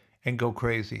burn and go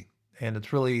crazy. And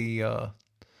it's really,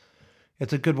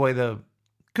 it's a good way to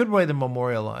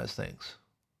memorialize things.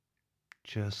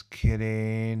 Just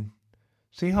kidding.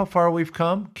 See how far we've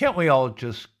come? Can't we all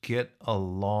just get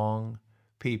along,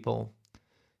 people?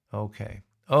 Okay.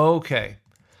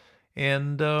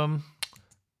 And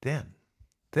then,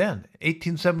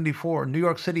 1874, New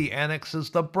York City annexes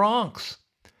the Bronx.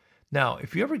 Now,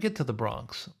 if you ever get to the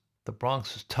Bronx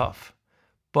is tough,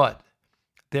 but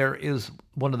there is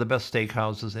one of the best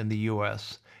steakhouses in the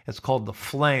U.S. It's called The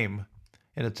Flame,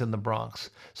 and it's in the Bronx.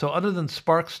 So other than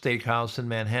Sparks Steakhouse in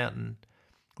Manhattan,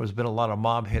 there's been a lot of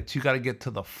mob hits, you got to get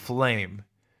to The Flame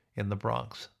in the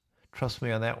Bronx. Trust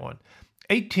me on that one.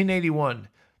 1881,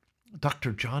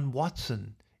 Dr. John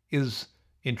Watson is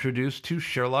introduced to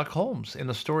Sherlock Holmes in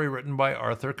a story written by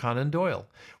Arthur Conan Doyle,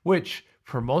 which,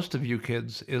 for most of you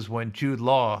kids, is when Jude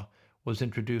Law was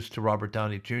introduced to Robert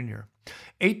Downey Jr.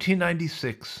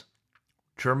 1896,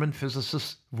 German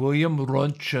physicist William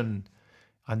Röntgen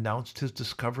announced his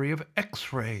discovery of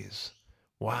X-rays.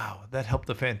 Wow, that helped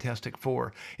the Fantastic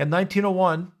Four. In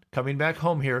 1901, coming back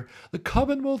home here, the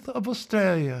Commonwealth of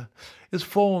Australia is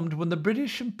formed when the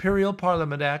British Imperial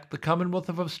Parliament Act, the Commonwealth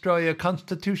of Australia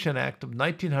Constitution Act of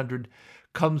 1900,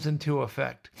 comes into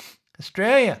effect.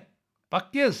 Australia, fuck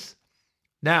yes.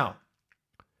 Now,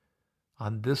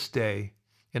 on this day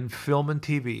in film and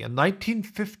TV, in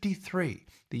 1953,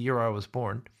 the year I was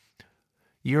born,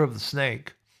 year of the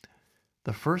snake,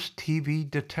 the first TV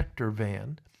detector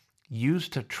van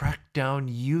used to track down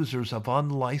users of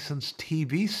unlicensed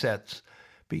TV sets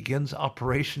begins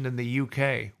operation in the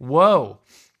UK. Whoa!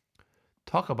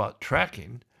 Talk about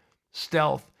tracking.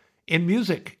 Stealth. In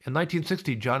music, in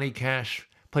 1960, Johnny Cash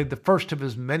played the first of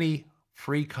his many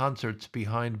free concerts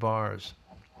behind bars.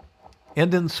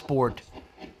 And in sport,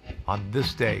 on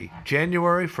this day,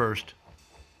 January 1st,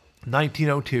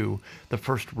 1902, the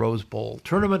first Rose Bowl.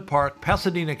 Tournament Park,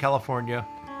 Pasadena, California,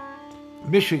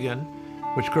 Michigan,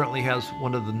 which currently has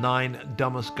one of the 9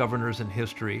 dumbest governors in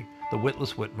history, the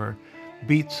Witless Whitmer,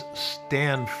 beats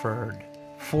Stanford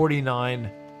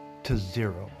 49-0.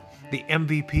 The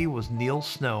MVP was Neil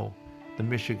Snow, the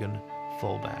Michigan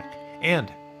fullback.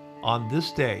 And on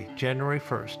this day, January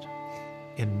 1st,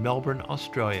 in Melbourne,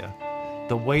 Australia,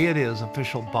 the Way It Is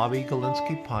official Bobby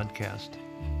Galinsky podcast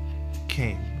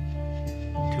came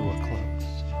to a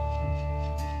close.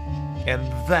 And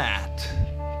that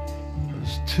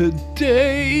was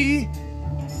Today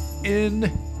in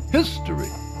History.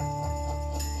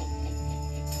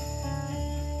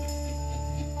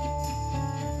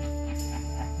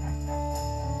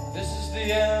 This is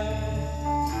the end,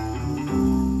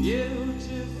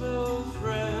 beautiful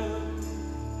friend.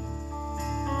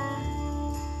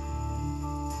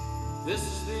 This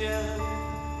is the end,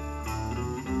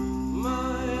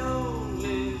 my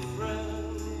only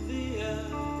friend. The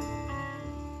end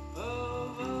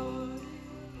of our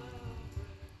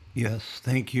Yes,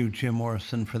 thank you, Jim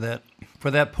Morrison, for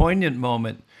that poignant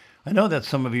moment. I know that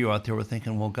some of you out there were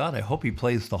thinking, well, God, I hope he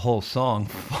plays the whole song.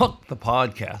 Fuck the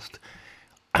podcast.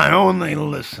 I only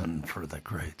listen for the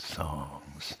great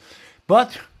songs.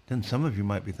 But then some of you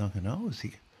might be thinking, oh,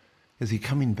 is he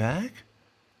coming back?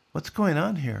 What's going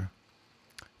on here?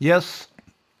 Yes,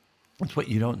 it's what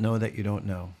you don't know that you don't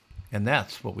know. And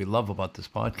that's what we love about this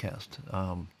podcast.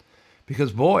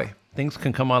 Because, boy, things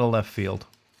can come out of left field.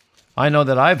 I know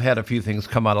that I've had a few things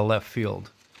come out of left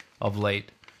field of late.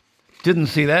 Didn't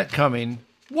see that coming.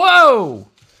 Whoa!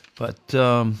 But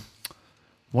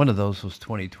one of those was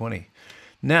 2020.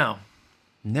 Now,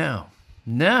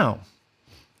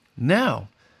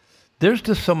 there's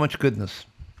just so much goodness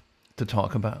to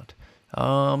talk about.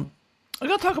 I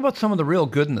got to talk about some of the real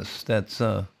goodness that's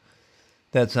out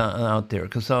there.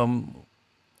 Because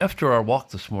after our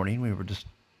walk this morning, we were just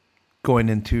going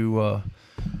into a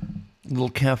little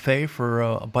cafe for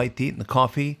a bite to eat and the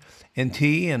coffee and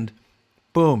tea, and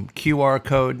boom, QR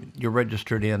code, you're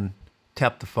registered in,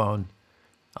 tap the phone,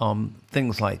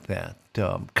 things like that.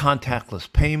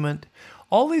 Contactless payment,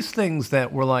 all these things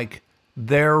that were like,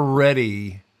 they're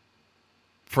ready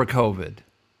for COVID.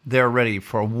 They're ready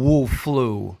for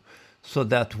WuFlu, so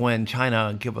that when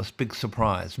China give us big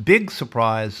surprise,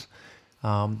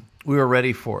 we were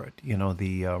ready for it. You know,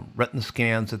 the retina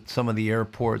scans at some of the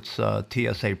airports,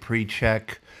 TSA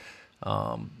pre-check,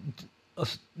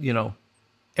 you know,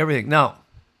 everything. Now,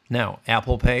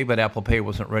 Apple Pay, but Apple Pay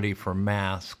wasn't ready for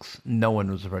masks. No one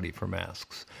was ready for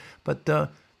masks. But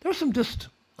there's some just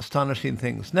astonishing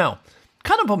things. Now,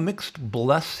 kind of a mixed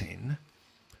blessing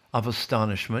of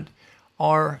astonishment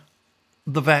are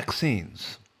the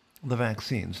vaccines. The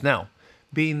vaccines. Now,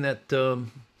 being that the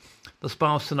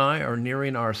spouse and I are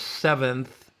nearing our 7th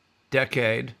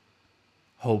decade,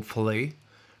 hopefully,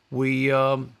 we're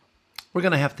going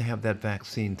to have that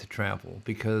vaccine to travel,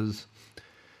 because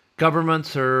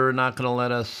governments are not going to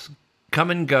let us come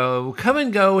and go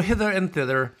hither and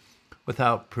thither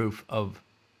without proof of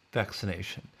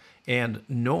vaccination. And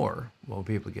nor will we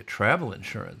be able to get travel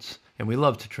insurance. And we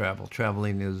love to travel.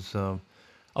 Traveling is a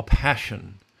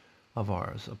passion of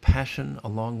ours, a passion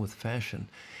along with fashion.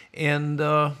 And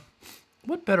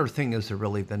what better thing is there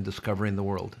really than discovering the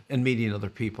world and meeting other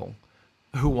people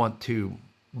who want to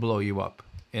blow you up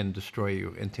and destroy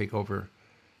you and take over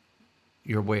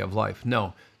your way of life?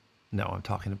 No, I'm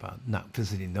talking about not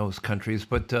visiting those countries,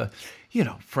 but,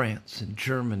 France and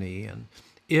Germany and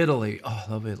Italy. Oh,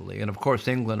 I love Italy. And, of course,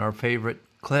 England, our favorite,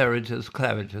 Claridge's,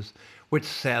 which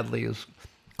sadly is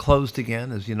closed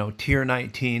again, as you know, Tier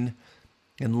 19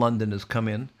 in London has come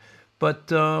in.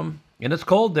 But, and it's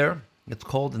cold there. It's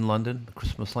cold in London. The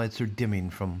Christmas lights are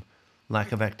dimming from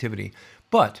lack of activity.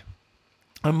 But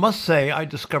I must say I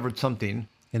discovered something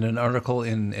in an article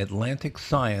in Atlantic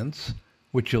Science,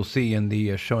 which you'll see in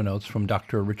the show notes from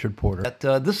Dr. Richard Porter.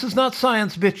 That, this is not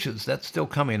science, bitches. That's still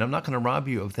coming. I'm not going to rob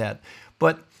you of that.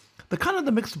 But the kind of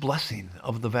the mixed blessing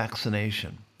of the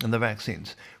vaccination and the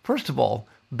vaccines. First of all,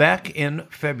 back in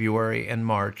February and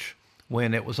March,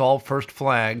 when it was all first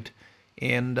flagged,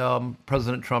 and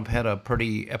President Trump had a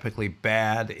pretty epically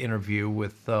bad interview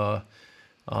with the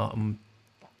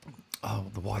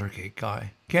Watergate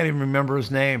guy. Can't even remember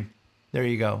his name. There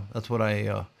you go. That's what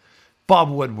Bob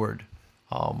Woodward.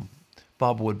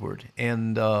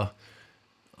 And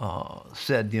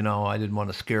said, I didn't want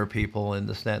to scare people and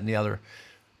this, that, and the other.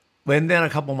 And then a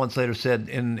couple months later said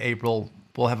in April,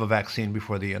 we'll have a vaccine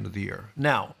before the end of the year.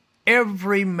 Now,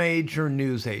 every major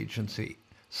news agency,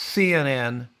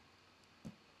 CNN,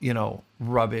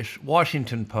 rubbish,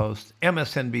 Washington Post,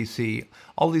 MSNBC,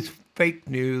 all these fake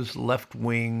news,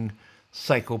 left-wing,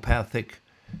 psychopathic,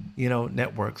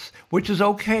 networks, which is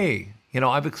okay.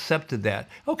 I've accepted that.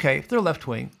 Okay, if they're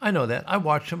left-wing, I know that. I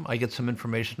watch them. I get some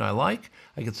information I like.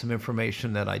 I get some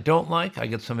information that I don't like. I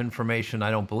get some information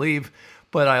I don't believe,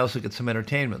 but I also get some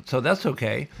entertainment. So that's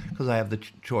okay, because I have the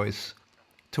choice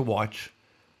to watch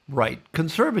right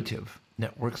conservative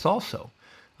networks also,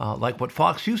 like what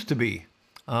Fox used to be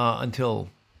until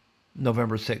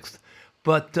November 6th.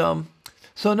 But,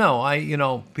 so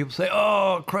no, people say,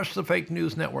 oh, crush the fake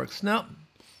news networks. No.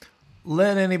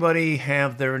 Let anybody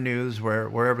have their news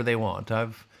wherever they want.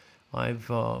 I've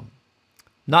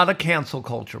not a cancel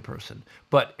culture person,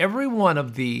 but every one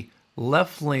of the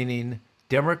left-leaning,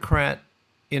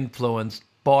 Democrat-influenced,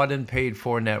 bought and paid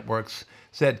for networks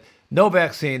said, no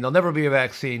vaccine, there'll never be a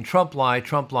vaccine, Trump lie,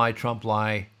 Trump lie, Trump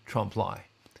lie, Trump lie.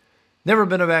 Never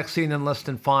been a vaccine in less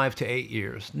than 5 to 8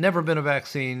 years. Never been a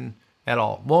vaccine at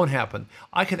all. Won't happen.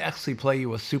 I could actually play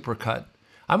you a supercut.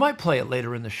 I might play it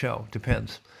later in the show,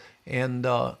 depends. And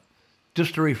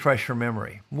just to refresh your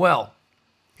memory. Well,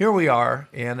 here we are,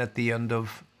 and at the end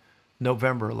of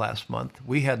November last month,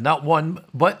 we had not one,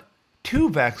 but 2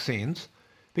 vaccines,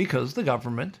 because the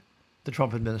government, the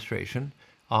Trump administration,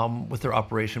 with their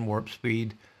Operation Warp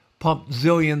Speed, pumped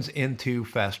zillions into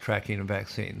fast-tracking a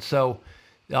vaccine. So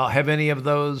have any of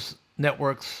those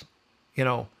networks,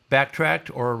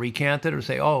 backtracked or recanted or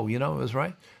say, oh, it was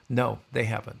right? No, they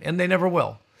haven't, and they never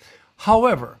will.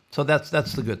 However, so that's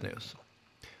the good news.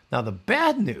 Now, the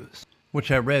bad news,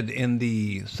 which I read in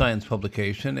the science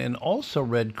publication and also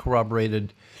read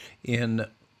corroborated in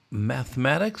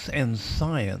Mathematics and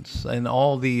Science, and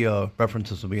all the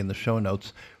references will be in the show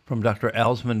notes, from Dr.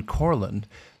 Alsman Corland,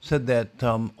 said that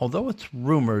although it's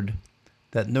rumored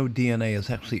that no DNA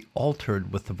is actually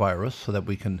altered with the virus so that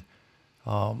we can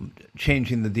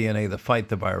changing the DNA to fight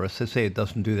the virus. They say it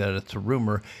doesn't do that. It's a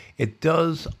rumor. It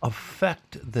does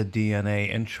affect the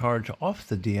DNA and charge off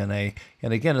the DNA.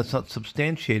 And again, it's not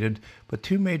substantiated, but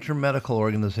 2 major medical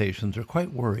organizations are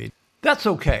quite worried. That's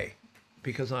okay,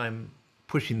 because I'm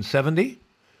pushing 70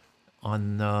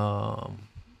 on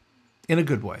in a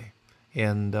good way.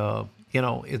 And,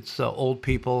 it's old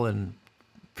people and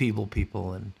feeble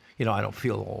people and, I don't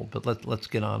feel old, but let's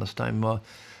get honest. I'm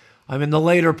in the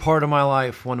later part of my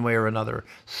life, one way or another.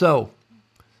 So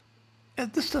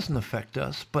this doesn't affect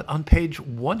us, but on page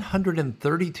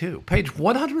 132,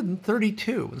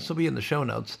 and this will be in the show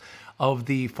notes, of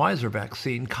the Pfizer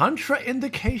vaccine,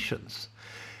 contraindications.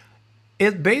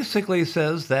 It basically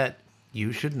says that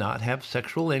you should not have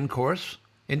sexual intercourse,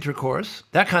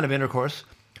 that kind of intercourse,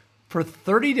 for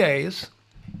 30 days,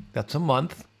 that's a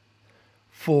month,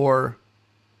 for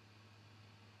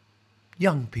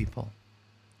young people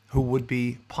who would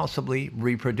be possibly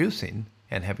reproducing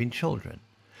and having children.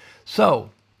 So,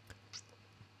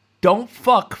 don't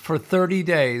fuck for 30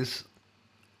 days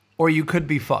or you could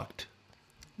be fucked.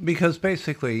 Because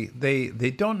basically, they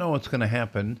don't know what's going to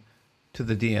happen to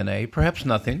the DNA. Perhaps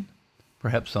nothing,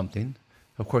 perhaps something.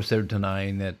 Of course, they're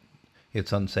denying that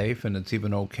it's unsafe and it's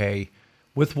even okay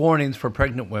with warnings for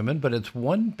pregnant women, but it's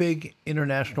one big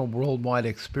international worldwide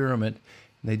experiment,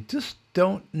 and they just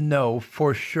don't know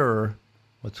for sure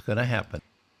what's going to happen.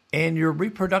 And your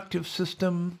reproductive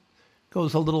system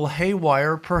goes a little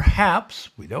haywire, perhaps,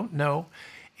 we don't know,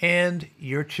 and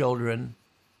your children,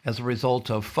 as a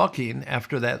result of fucking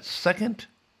after that second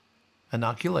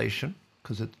inoculation,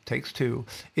 because it takes two,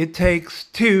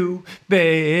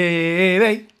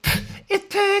 baby, it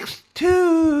takes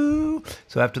two.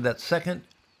 So after that second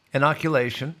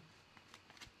inoculation,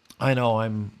 I know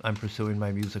I'm pursuing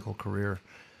my musical career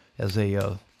as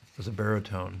a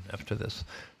baritone after this.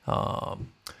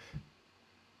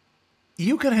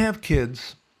 You can have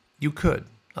kids,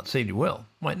 not saying you will,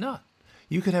 might not.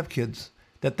 You could have kids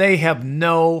that they have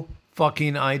no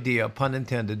fucking idea, pun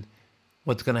intended,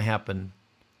 what's going to happen,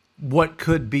 what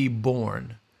could be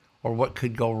born, or what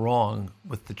could go wrong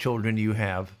with the children you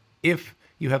have if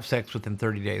you have sex within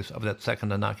 30 days of that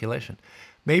second inoculation.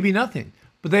 Maybe nothing,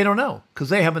 but they don't know because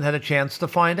they haven't had a chance to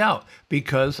find out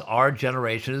because our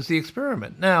generation is the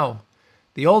experiment. Now,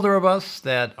 the older of us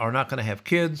that are not going to have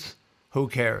kids, who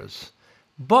cares?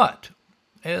 But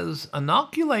as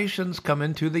inoculations come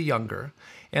into the younger,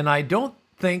 and I don't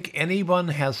think anyone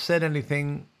has said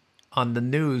anything on the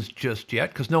news just yet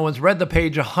because no one's read the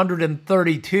page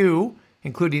 132,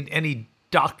 including any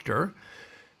doctor.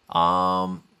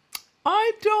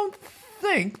 I don't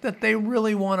think that they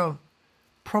really want to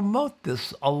promote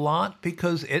this a lot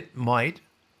because it might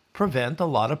prevent a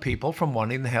lot of people from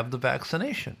wanting to have the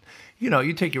vaccination.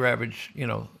 You take your average,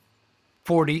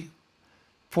 40,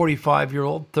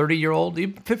 45-year-old, 30-year-old,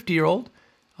 even 50-year-old,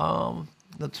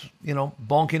 that's,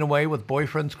 bonking away with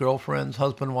boyfriends, girlfriends,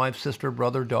 husband, wife, sister,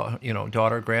 brother,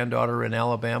 daughter, granddaughter in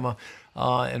Alabama,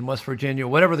 in West Virginia,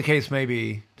 whatever the case may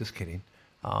be. Just kidding.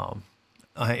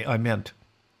 I meant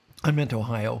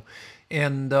Ohio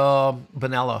and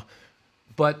Benalla.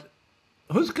 But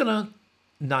who's going to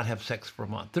not have sex for a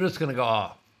month? They're just going to go,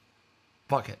 oh,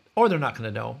 fuck it. Or they're not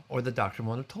going to know, or the doctor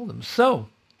won't have told them. So,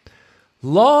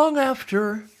 long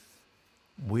after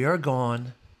we are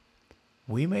gone,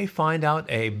 we may find out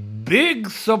a big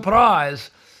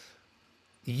surprise.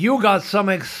 You got some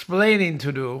explaining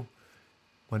to do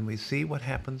when we see what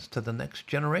happens to the next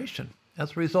generation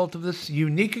as a result of this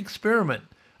unique experiment.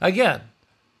 Again,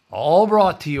 all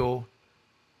brought to you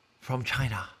from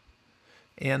China.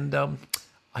 And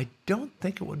I don't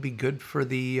think it would be good for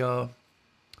the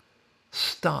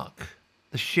stock,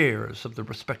 the shares of the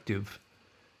respective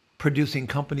producing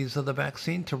companies of the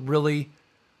vaccine to really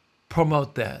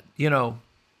promote that.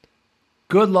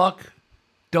 Good luck,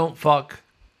 don't fuck,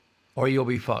 or you'll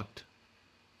be fucked.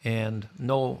 And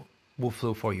no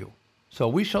WuFlu for you. So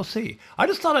we shall see. I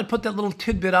just thought I'd put that little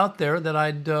tidbit out there that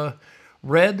I'd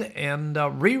read and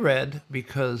reread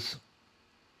because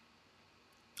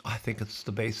I think it's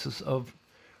the basis of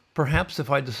perhaps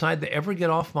if I decide to ever get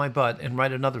off my butt and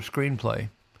write another screenplay.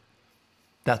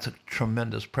 That's a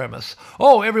tremendous premise.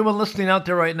 Oh, everyone listening out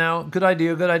there right now, good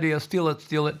idea, steal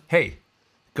it. Hey,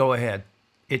 go ahead.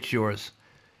 It's yours.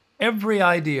 Every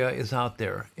idea is out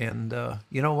there. And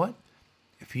you know what?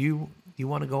 If you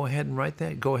want to go ahead and write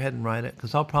that, go ahead and write it.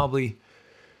 Because I'll probably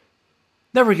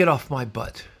never get off my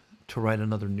butt to write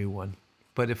another new one.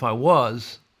 But if I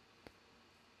was,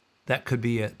 that could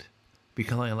be it.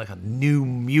 Becoming like a new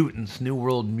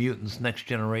world mutants, next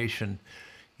generation.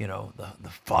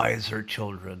 The Pfizer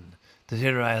children, the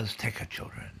Azteca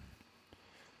children.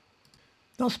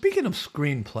 Now, speaking of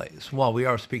screenplays, while we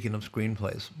are speaking of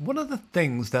screenplays, one of the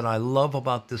things that I love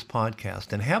about this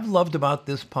podcast and have loved about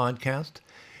this podcast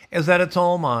is that it's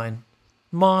all mine.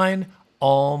 Mine,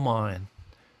 all mine.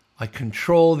 I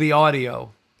control the audio.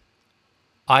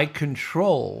 I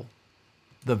control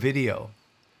the video.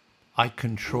 I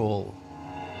control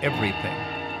everything.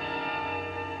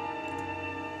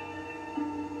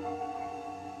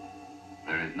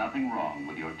 nothing wrong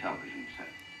with your television set.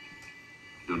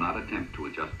 Do not attempt to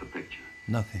adjust the picture.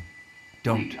 Nothing.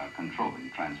 Don't. We are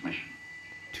controlling transmission.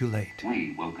 Too late.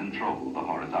 We will control the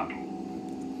horizontal.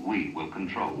 We will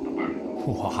control the vertical.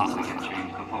 We can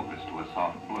change the focus to a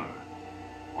soft blur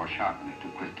or sharpen it to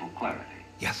crystal clarity.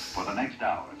 Yes. For the next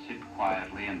hour, sit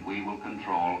quietly and we will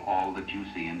control all that you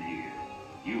see and hear.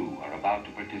 You are about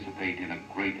to participate in a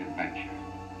great adventure.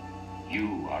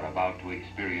 You are about to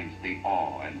experience the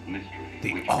awe and mystery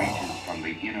which reaches from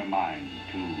the inner mind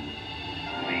to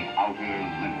the outer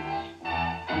limits.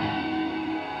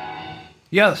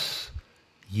 Yes,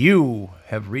 you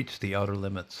have reached the outer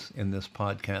limits in this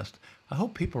podcast. I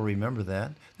hope people remember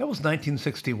that. That was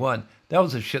 1961. That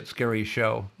was a shit scary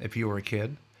show if you were a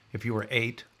kid, if you were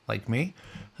 8 like me.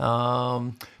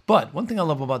 But one thing I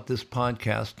love about this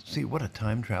podcast, see, what a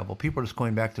time travel. People are just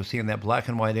going back to seeing that black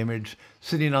and white image,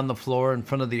 sitting on the floor in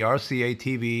front of the RCA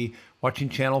TV, watching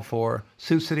Channel 4,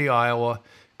 Sioux City, Iowa,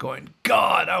 going,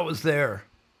 God, I was there.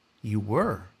 You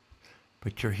were.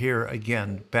 But you're here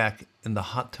again, back in the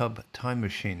hot tub time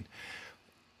machine.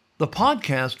 The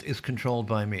podcast is controlled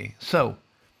by me. So,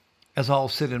 as I'll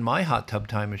sit in my hot tub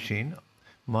time machine,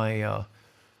 my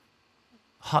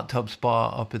hot tub spa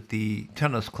up at the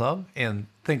tennis club, and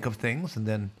think of things and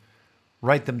then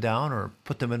write them down or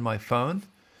put them in my phone,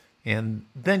 and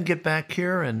then get back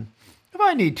here and, if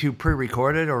I need to,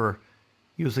 pre-record it, or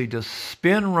usually just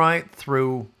spin right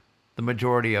through the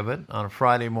majority of it on a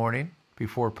Friday morning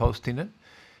before posting it,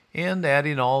 and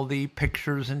adding all the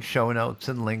pictures and show notes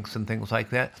and links and things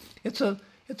like that. It's a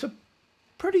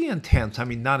pretty intense, I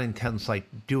mean, not intense like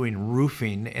doing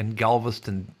roofing in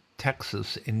Galveston,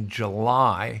 Texas in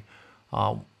July,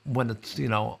 when it's,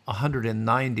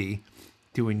 190,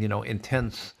 doing,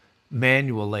 intense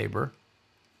manual labor.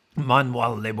 One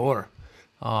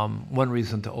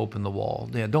reason to open the wall.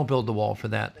 Yeah, don't build the wall for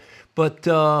that. But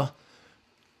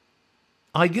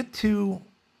I get to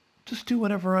just do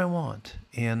whatever I want.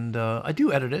 And I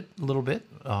do edit it a little bit,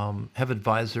 have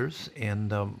advisors,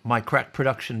 and my crack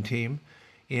production team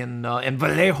in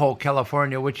Vallejo,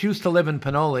 California, which used to live in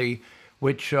Pinole,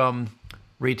 which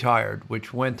retired,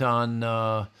 which went on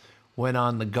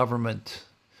the government,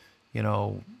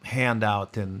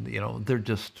 handout, and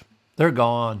they're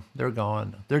gone,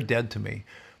 they're dead to me.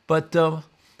 But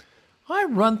I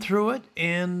run through it,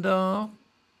 and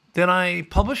then I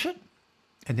publish it,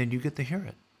 and then you get to hear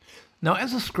it. Now,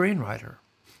 as a screenwriter,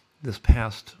 this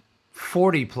past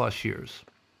 40 plus years,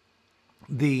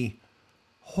 the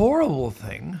horrible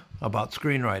thing about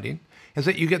screenwriting is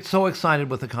that you get so excited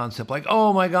with the concept, like,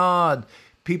 oh my God,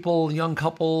 young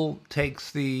couple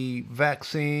takes the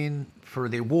vaccine for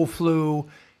the WuFlu,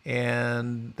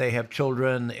 and they have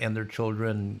children, and their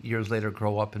children years later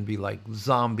grow up and be like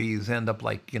zombies, end up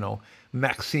like,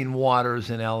 Maxine Waters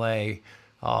in LA,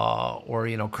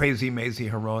 or, crazy Maisie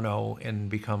Hirono, and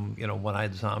become,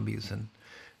 one-eyed zombies and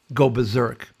go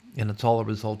berserk. And it's all a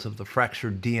result of the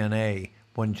fractured DNA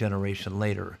one generation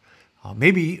later.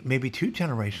 Maybe 2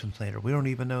 generations later. We don't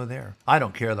even know there. I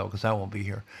don't care, though, because I won't be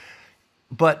here.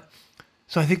 But,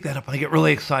 so I think that up, and I get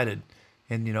really excited.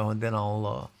 And, and then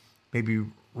I'll maybe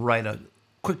write a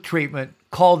quick treatment,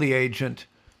 call the agent.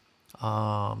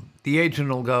 The agent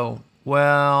will go,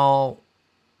 well,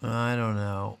 I don't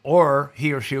know. Or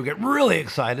he or she will get really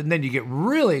excited, and then you get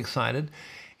really excited,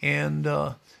 and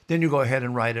then you go ahead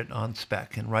and write it on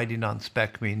spec. And writing on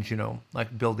spec means,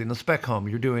 like building a spec home.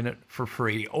 You're doing it for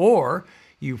free. Or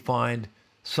you find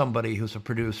somebody who's a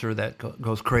producer that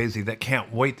goes crazy, that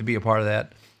can't wait to be a part of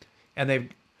that, and they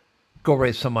go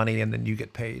raise some money, and then you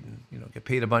get paid, and, get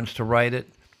paid a bunch to write it.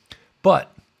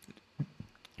 But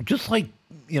just like,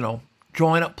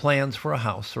 drawing up plans for a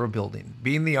house or a building,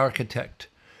 being the architect,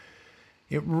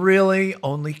 it really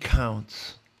only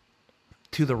counts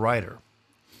to the writer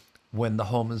when the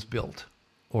home is built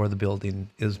or the building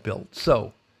is built.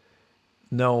 So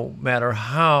no matter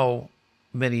how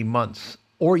many months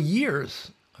or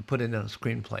years I put in a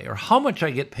screenplay or how much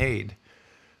I get paid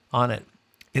on it,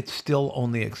 it still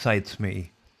only excites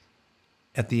me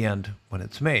at the end when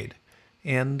it's made.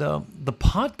 And the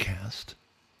podcast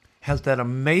has that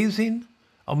amazing,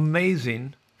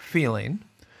 amazing feeling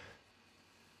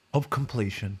of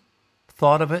completion.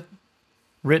 Thought of it,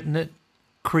 written it,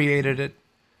 created it,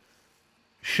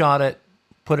 shot it,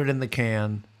 put it in the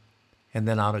can, and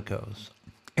then out it goes.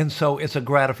 And so it's a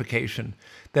gratification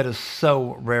that is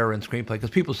so rare in screenplay, because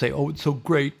people say, oh, it's so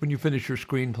great when you finish your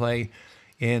screenplay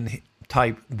and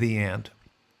type the end.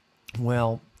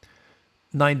 Well,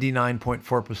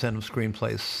 99.4% of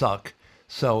screenplays suck.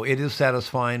 So it is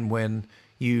satisfying when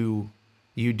you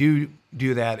do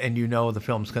that and the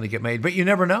film's going to get made. But you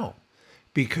never know,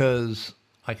 because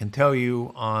I can tell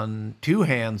you on two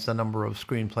hands the number of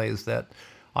screenplays that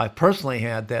I personally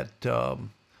had that,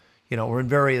 were in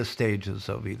various stages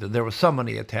of either there was some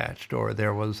money attached, or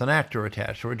there was an actor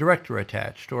attached, or a director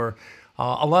attached, or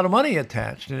a lot of money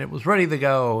attached, and it was ready to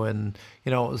go. And,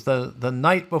 it was the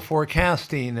night before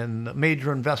casting and a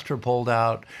major investor pulled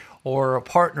out, or a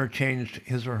partner changed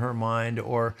his or her mind,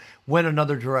 or went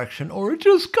another direction, or it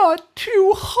just got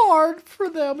too hard for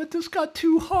them. It just got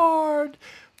too hard.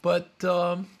 But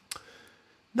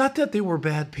not that they were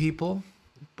bad people,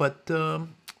 but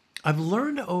I've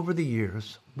learned over the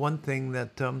years one thing,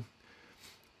 that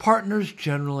partners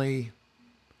generally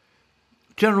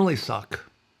suck.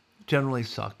 Generally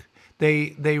suck.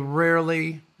 They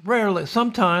rarely,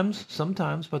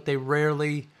 sometimes, but they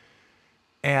rarely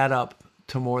add up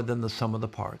to more than the sum of the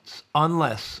parts.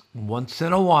 Unless once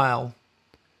in a while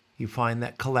you find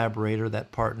that collaborator,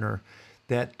 that partner,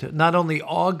 that not only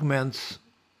augments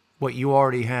what you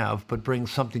already have, but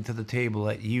brings something to the table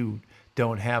that you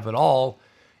don't have at all,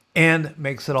 and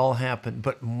makes it all happen.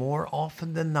 But more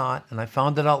often than not, and I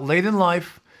found it out late in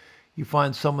life, you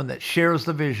find someone that shares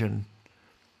the vision,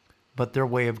 but their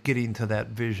way of getting to that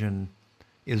vision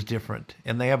is different.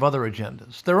 And they have other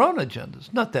agendas, their own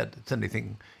agendas. Not that it's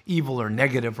anything evil or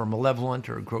negative or malevolent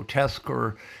or grotesque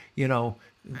or,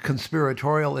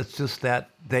 conspiratorial. It's just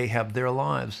that they have their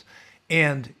lives.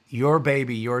 And your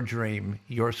baby, your dream,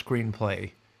 your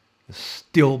screenplay is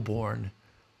stillborn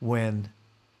when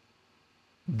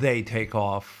they take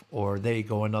off or they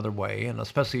go another way. And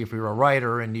especially if you're a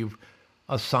writer and you've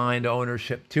assigned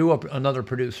ownership to another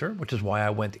producer, which is why I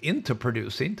went into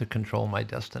producing, to control my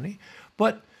destiny.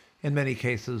 But in many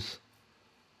cases,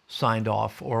 signed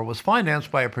off or was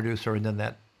financed by a producer, and then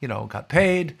that, got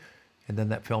paid, and then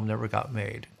that film never got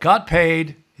made. Got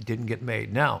paid, it didn't get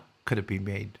made. Now, could it be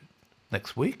made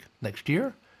next week, next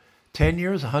year, 10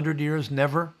 years, 100 years,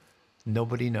 never?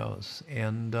 Nobody knows.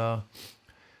 And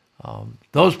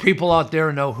those people out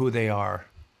there know who they are,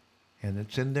 and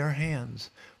it's in their hands.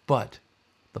 But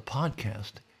the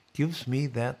podcast gives me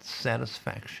that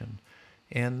satisfaction.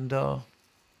 And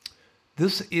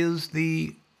this is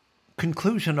the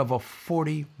conclusion of a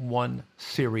 41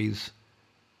 series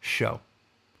show.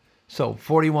 So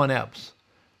 41 eps.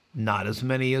 Not as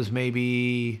many as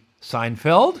maybe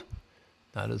Seinfeld,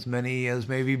 not as many as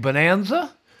maybe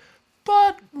Bonanza,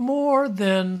 but more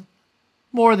than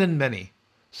many.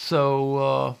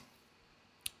 So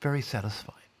very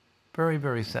satisfying. Very,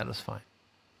 very satisfying.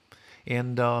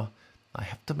 And I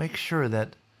have to make sure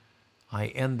that I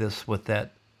end this with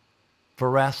that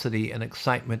veracity and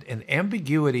excitement and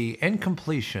ambiguity and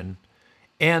completion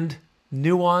and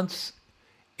nuance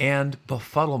and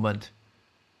befuddlement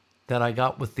that I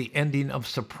got with the ending of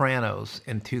Sopranos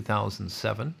in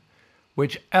 2007,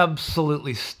 which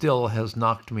absolutely still has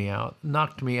knocked me out,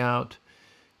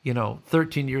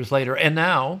 13 years later. And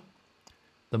now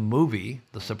the movie,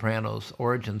 The Sopranos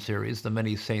origin series, The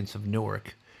Many Saints of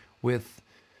Newark, with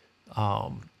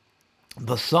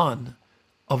the son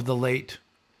of the late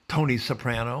Tony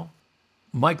Soprano,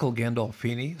 Michael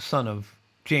Gandolfini, son of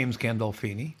James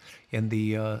Gandolfini, in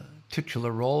the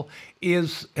titular role,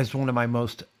 is one of my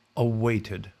most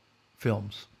awaited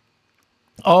films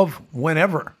of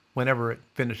whenever it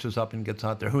finishes up and gets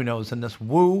out there. Who knows, in this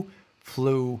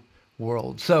WuFlu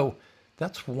world. So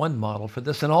that's one model for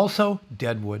this. And also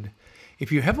Deadwood.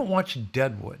 If you haven't watched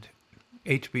Deadwood,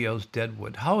 HBO's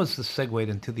Deadwood, how is this segued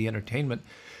into the entertainment?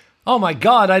 Oh my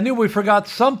God, I knew we forgot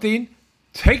something.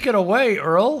 Take it away,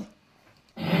 Earl.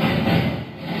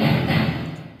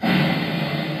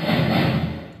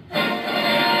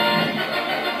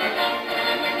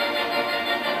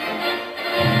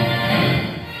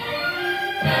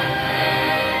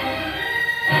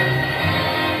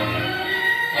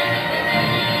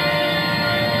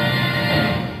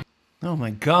 Oh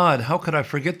my God, how could I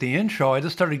forget the intro? I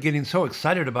just started getting so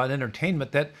excited about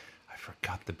entertainment that I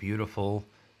forgot the beautiful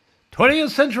 20th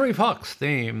Century Fox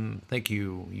theme. Thank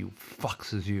you, you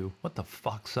foxes, you. What the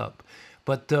fuck's up?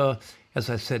 But as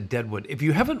I said, Deadwood. If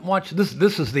you haven't watched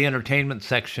this is the entertainment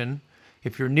section.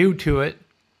 If you're new to it,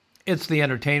 it's the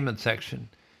entertainment section.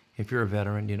 If you're a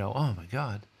veteran, you know, oh my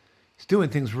God, it's doing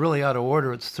things really out of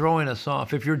order. It's throwing us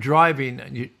off. If you're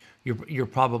driving, you're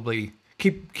probably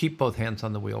keep both hands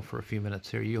on the wheel for a few minutes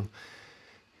here.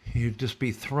 You'd just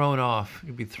be thrown off.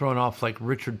 You'd be thrown off like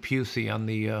Richard Pusey on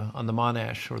the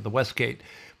Monash or the Westgate.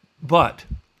 But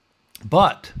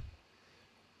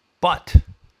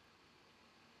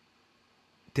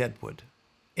Deadwood,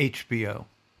 HBO,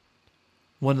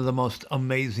 one of the most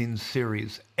amazing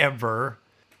series ever.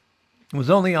 It was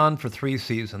only on for 3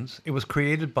 seasons. It was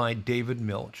created by David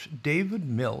Milch. David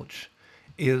Milch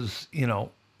is,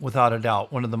 without a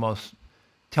doubt, one of the most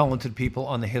talented people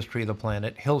on the history of the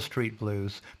planet. Hill Street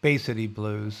Blues, Bay City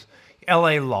Blues,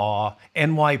 L.A. Law,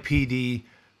 NYPD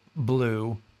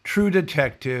Blue, True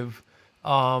Detective.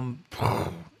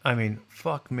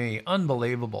 Fuck me,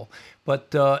 unbelievable.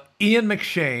 But Ian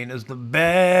McShane is the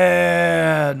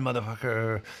bad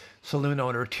motherfucker saloon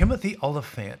owner. Timothy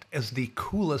Oliphant is the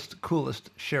coolest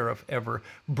sheriff ever.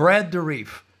 Brad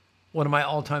Dourif, one of my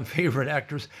all-time favorite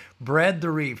actors. Brad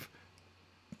Dourif,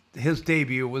 his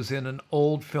debut was in an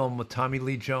old film with Tommy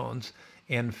Lee Jones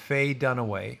and Faye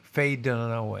Dunaway,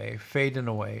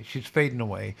 she's fading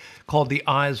away, called The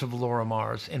Eyes of Laura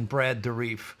Mars, and Brad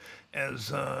Dourif as,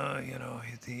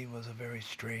 he was a very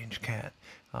strange cat.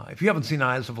 If you haven't seen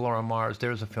Eyes of Laura Mars,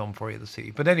 there's a film for you to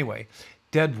see. But anyway,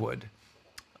 Deadwood,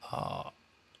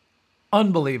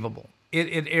 unbelievable.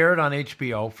 It aired on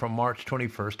HBO from March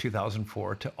 21st,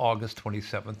 2004 to August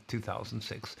 27th,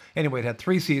 2006. Anyway, it had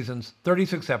 3 seasons,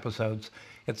 36 episodes.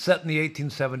 It's set in the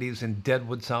 1870s in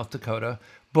Deadwood, South Dakota,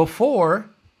 before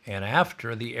and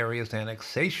after the area's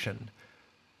annexation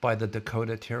by the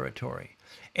Dakota Territory.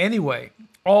 Anyway,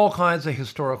 all kinds of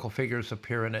historical figures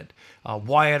appear in it.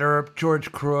 Wyatt Earp,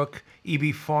 George Crook,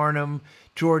 E.B. Farnham,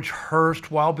 George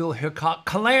Hurst, Wild Bill Hickok,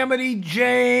 Calamity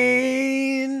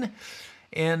Jane,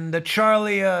 and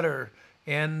Charlie Utter.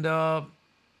 And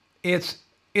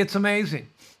it's amazing.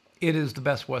 It is the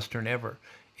best Western ever.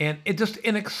 And it just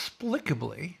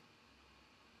inexplicably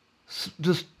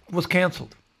just was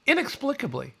canceled.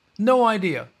 Inexplicably. No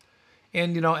idea.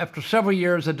 And, after several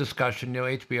years of discussion,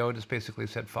 HBO just basically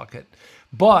said, fuck it.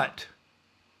 But,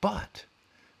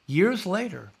 years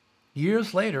later,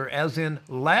 as in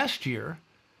last year,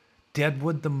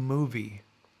 Deadwood the movie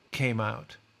came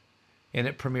out. And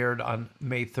it premiered on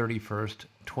May 31st,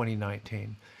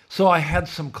 2019. So I had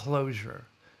some closure.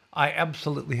 I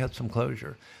absolutely had some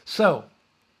closure. So,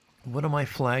 what am I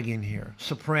flagging here?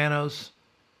 Sopranos,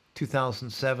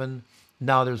 2007.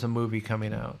 Now there's a movie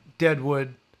coming out.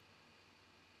 Deadwood.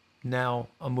 Now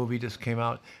a movie just came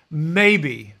out.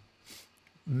 Maybe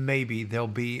there'll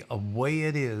be a Way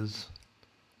It Is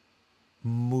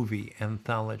movie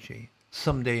anthology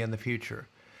someday in the future.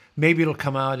 Maybe it'll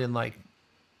come out in like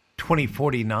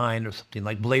 2049 or something,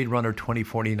 like Blade Runner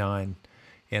 2049.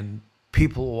 And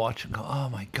people will watch and go, oh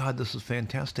my God, this is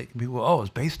fantastic. And people go, oh, it's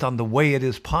based on the Way It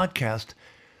Is podcast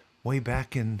way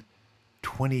back in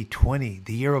 2020,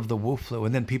 the year of the WuFlu.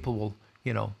 And then people will,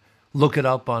 look it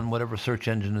up on whatever search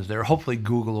engine is there. Hopefully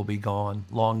Google will be gone,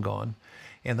 long gone.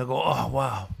 And they'll go, oh,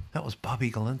 wow, that was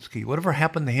Bobby Galinsky. Whatever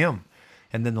happened to him?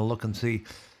 And then they'll look and see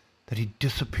that he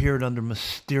disappeared under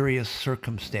mysterious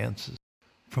circumstances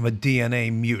from a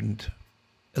DNA mutant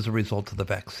as a result of the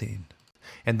vaccine.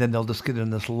 And then they'll just get in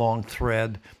this long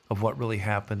thread of what really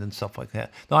happened and stuff like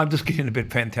that. Now, I'm just getting a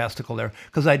bit fantastical there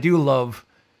because I do love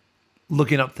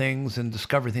looking up things and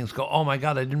discovering things. Go, oh my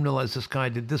God, I didn't realize this guy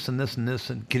did this and this and this,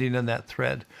 and getting in that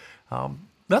thread.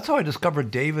 That's how I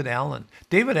discovered David Allen.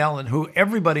 David Allen, who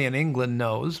everybody in England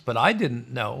knows, but I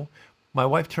didn't know. My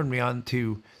wife turned me on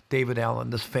to David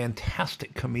Allen, this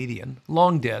fantastic comedian,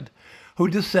 long dead, who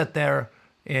just sat there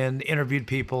and interviewed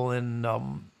people and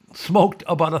smoked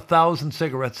about 1,000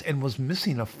 cigarettes and was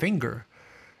missing a finger.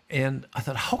 And I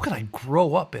thought, how could I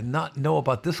grow up and not know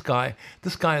about this guy?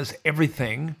 This guy is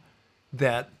everything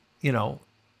that,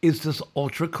 is this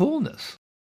ultra coolness.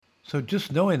 So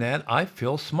just knowing that, I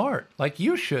feel smart, like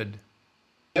you should.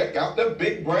 Check out the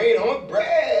big brain on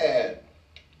Brad.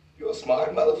 You're a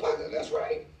smart motherfucker, that's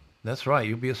right. That's right,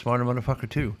 you'll be a smarter motherfucker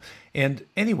too. And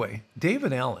anyway,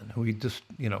 David Allen, who we just,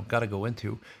 got to go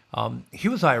into, he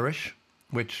was Irish,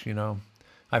 which,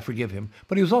 I forgive him.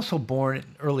 But he was also born in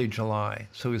early July,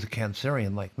 so he was a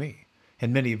Cancerian like me.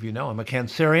 And many of you know I'm a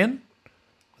Cancerian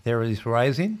with Aries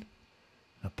rising,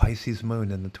 a Pisces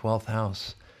moon in the 12th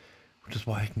house, which is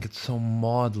why I can get so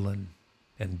maudlin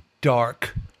and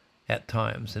dark at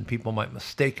times, and people might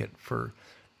mistake it for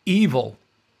evil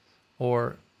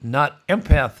or not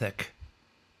empathic,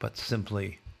 but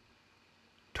simply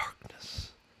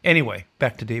darkness. Anyway,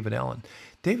 back to David Allen.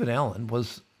 David Allen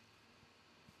was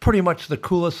pretty much the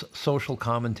coolest social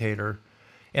commentator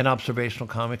and observational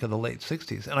comic of the late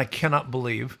 60s. And I cannot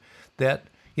believe that,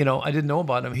 I didn't know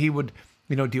about him. He would,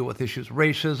 deal with issues,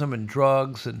 racism and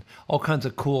drugs and all kinds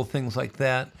of cool things like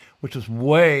that, which was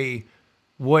way,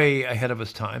 way ahead of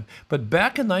his time. But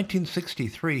back in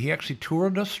 1963, he actually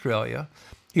toured Australia.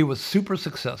 He was super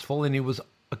successful, and he was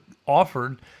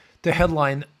offered to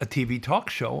headline a TV talk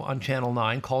show on Channel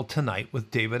 9 called Tonight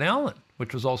with David Allen,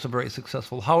 which was also very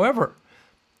successful. However,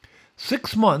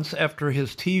 6 months after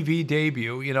his TV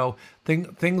debut,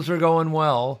 things are going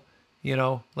well.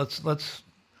 Let's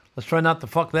let's try not to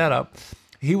fuck that up.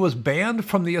 He was banned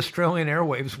from the Australian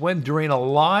airwaves when, during a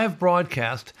live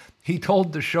broadcast, he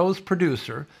told the show's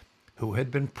producer, who had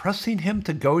been pressing him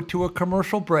to go to a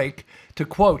commercial break, to,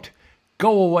 quote,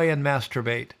 go away and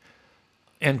masturbate,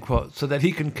 end quote, so that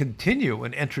he can continue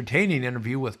an entertaining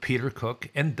interview with Peter Cook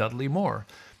and Dudley Moore.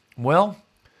 Well,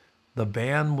 the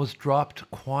ban was dropped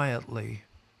quietly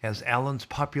as Allen's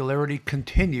popularity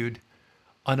continued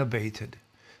unabated.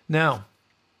 Now,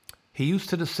 he used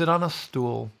to just sit on a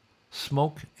stool,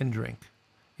 smoke and drink.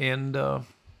 And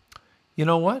you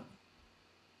know what?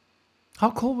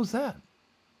 How cool was that?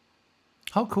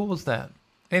 How cool was that?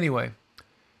 Anyway,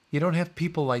 you don't have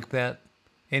people like that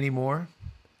anymore.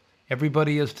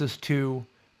 Everybody is just too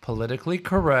politically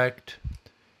correct.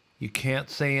 You can't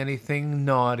say anything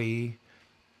naughty.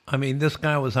 I mean, this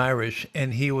guy was Irish,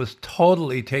 and he was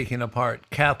totally taking apart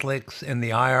Catholics and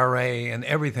the IRA and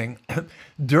everything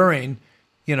during,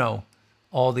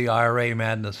 all the IRA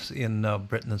madness in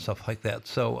Britain and stuff like that.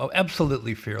 So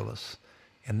absolutely fearless.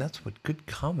 And that's what good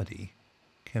comedy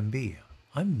can be.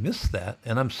 I missed that,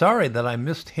 and I'm sorry that I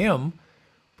missed him,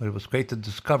 but it was great to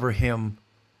discover him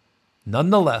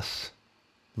nonetheless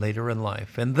later in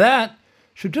life. And that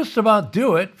should just about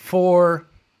do it for...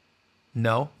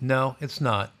 No, it's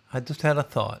not. I just had a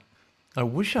thought. I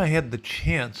wish I had the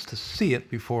chance to see it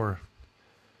before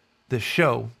this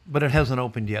show, but it hasn't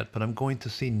opened yet. But I'm going to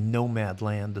see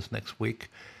Nomadland this next week.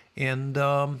 And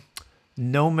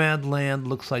Nomadland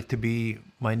looks like to be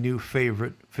my new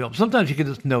favorite film. Sometimes you can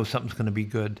just know something's going to be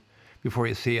good before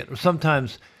you see it. Or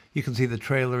sometimes you can see the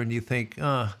trailer and you think,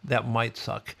 that might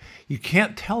suck. You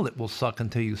can't tell it will suck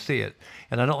until you see it.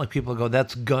 And I don't like people who go,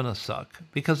 that's gonna suck,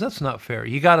 because that's not fair.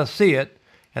 You got to see it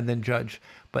and then judge.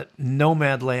 But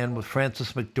Nomadland with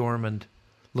Frances McDormand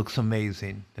looks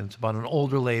amazing. And it's about an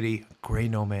older lady, gray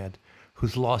nomad,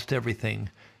 who's lost everything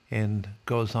and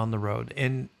goes on the road.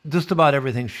 And just about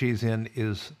everything she's in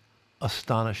is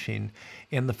astonishing.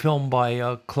 And the film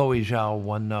by Chloe Zhao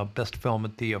won Best Film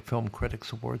at the Film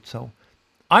Critics Award. So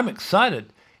I'm excited.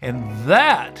 And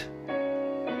that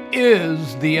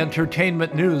is the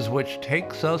entertainment news, which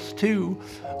takes us to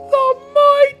the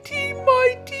mighty,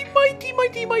 mighty, mighty,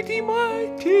 mighty, mighty,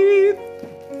 mighty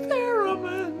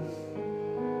theremin.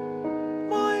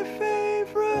 My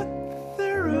favorite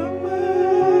theremin.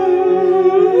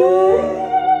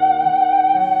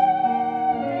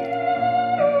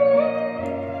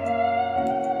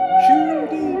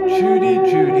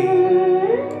 Judy.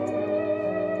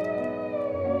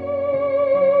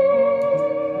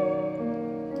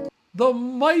 The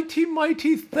mighty,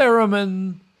 mighty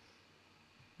theremin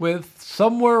with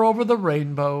Somewhere Over the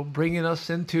Rainbow, bringing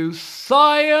us into Science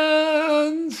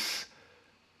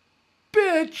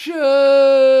Bitches.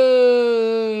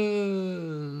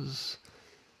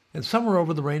 And Somewhere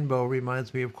Over the Rainbow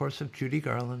reminds me, of course, of Judy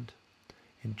Garland.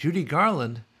 And Judy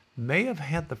Garland may have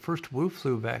had the first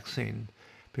WuFlu vaccine,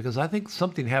 because I think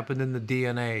something happened in the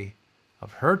DNA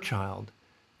of her child.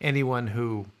 Anyone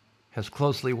who has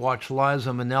closely watched Liza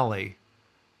Minnelli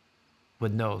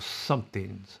would know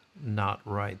something's not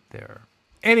right there.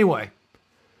 Anyway,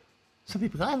 some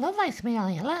people go, I love Liza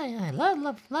Minnelli. I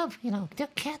love,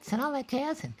 Dick Cats and all that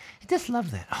jazz. And I just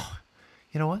love that. Oh,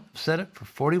 you know what? I've said it for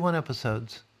 41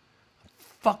 episodes. I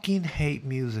fucking hate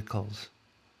musicals.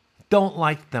 Don't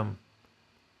like them.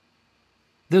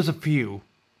 There's a few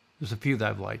that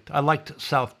I've liked. I liked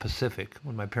South Pacific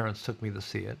when my parents took me to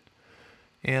see it.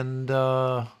 And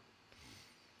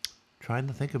trying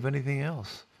to think of anything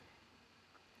else.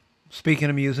 Speaking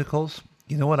of musicals,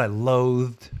 you know what I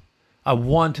loathed? I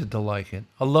wanted to like it.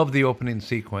 I loved the opening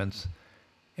sequence.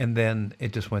 And then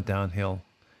it just went downhill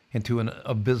into an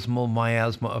abysmal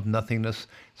miasma of nothingness.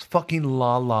 It's fucking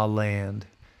La La Land.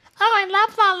 Oh, I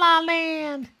love La La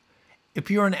Land. If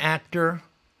you're an actor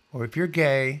or if you're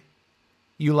gay,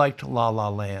 you liked La La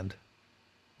Land.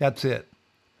 That's it.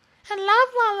 I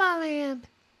love La La Land.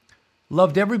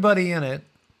 Loved everybody in it,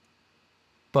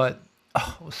 but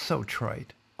it was so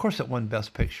trite. Of course it won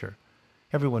Best Picture.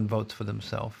 Everyone votes for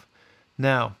themselves.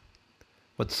 Now,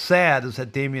 what's sad is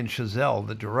that Damien Chazelle,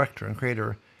 the director and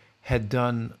creator, had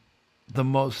done the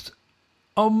most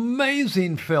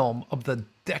amazing film of the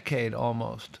decade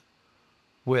almost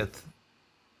with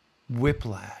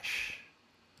Whiplash.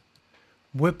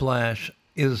 Whiplash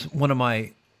is one of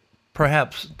my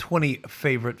perhaps 20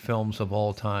 favorite films of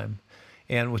all time,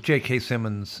 and with J.K.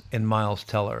 Simmons and Miles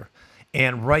Teller,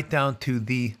 and right down to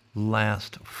the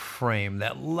last frame,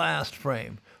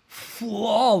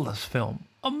 flawless film,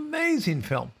 amazing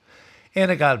film. And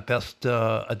it got Best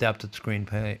Adapted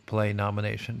Screenplay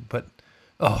nomination, but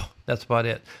that's about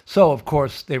it. So, of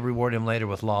course, they reward him later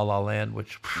with La La Land,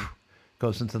 which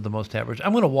goes into the most average.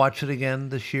 I'm going to watch it again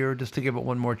this year just to give it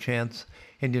one more chance.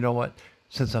 And you know what?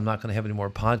 Since I'm not going to have any more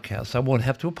podcasts, I won't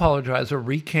have to apologize or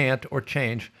recant or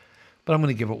change, but I'm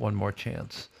going to give it one more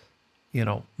chance.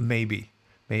 Maybe.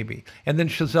 And then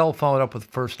Chazelle followed up with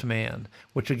First Man,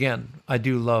 which again, I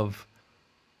do love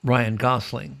Ryan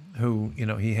Gosling, who,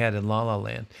 he had in La La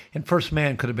Land. And First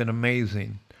Man could have been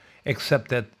amazing, except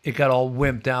that it got all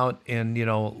wimped out in,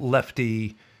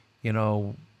 lefty,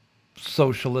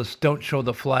 socialist, don't show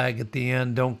the flag at the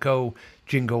end, don't go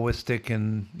jingoistic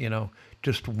and,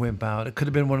 just wimp out. It could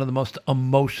have been one of the most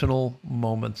emotional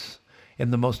moments in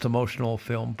the most emotional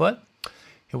film, but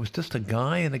it was just a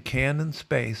guy in a can in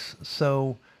space.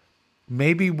 So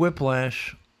maybe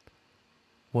Whiplash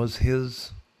was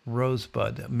his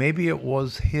Rosebud. Maybe it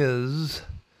was his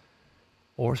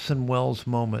Orson Welles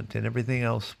moment, and everything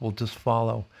else will just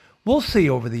follow. We'll see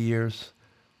over the years.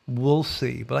 We'll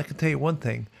see. But I can tell you one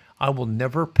thing. I will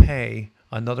never pay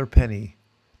another penny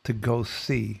to go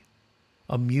see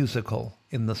a musical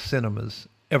in the cinemas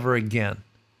ever again.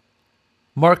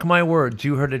 Mark my words,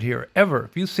 you heard it here. Ever.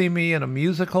 If you see me in a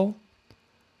musical,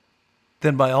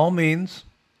 then by all means,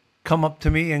 come up to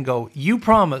me and go, you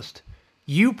promised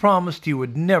you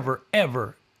would never,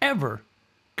 ever, ever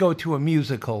go to a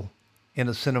musical in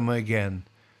a cinema again.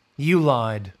 You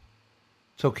lied.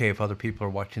 It's okay if other people are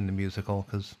watching the musical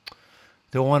because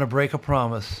they don't want to break a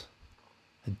promise.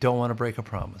 I don't want to break a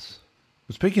promise.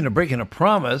 Speaking of breaking a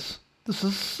promise, this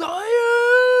is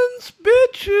science,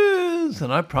 bitches.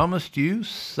 And I promised you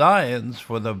science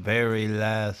for the very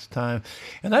last time.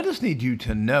 And I just need you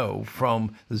to know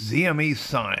from ZME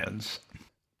Science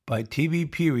by TV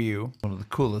Pew, one of the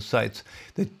coolest sites,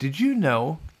 that did you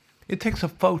know it takes a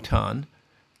photon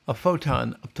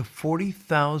up to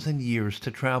 40,000 years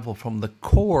to travel from the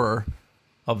core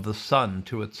of the sun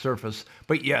to its surface,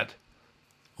 but yet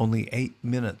only 8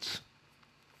 minutes.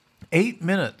 8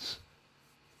 minutes,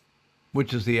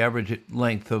 which is the average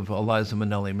length of a Liza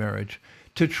Minnelli marriage,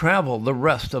 to travel the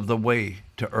rest of the way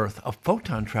to Earth. A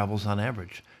photon travels on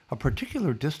average a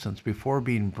particular distance before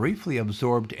being briefly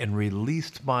absorbed and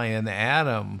released by an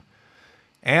atom,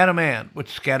 ant, which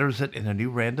scatters it in a new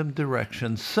random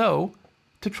direction. So,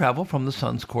 to travel from the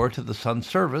sun's core to the sun's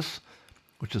surface,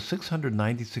 which is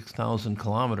 696,000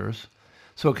 kilometers,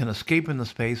 so it can escape into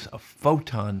space, a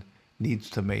photon needs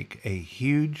to make a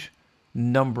huge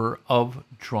number of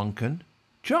drunken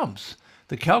jumps.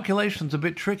 The calculation's a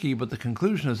bit tricky, but the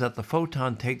conclusion is that the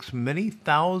photon takes many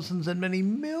thousands and many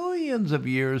millions of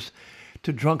years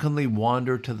to drunkenly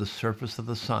wander to the surface of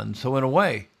the sun. So in a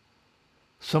way,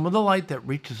 some of the light that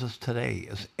reaches us today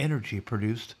is energy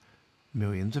produced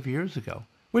millions of years ago,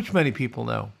 which many people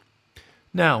know.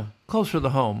 Now, closer to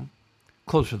home,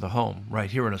 right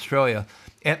here in Australia,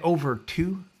 at over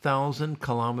 2,000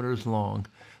 kilometers long,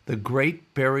 the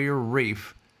Great Barrier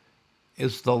Reef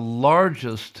is the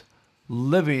largest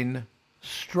living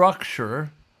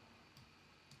structure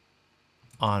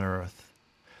on Earth.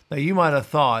 Now, you might have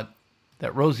thought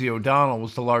that Rosie O'Donnell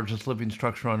was the largest living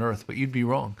structure on Earth, but you'd be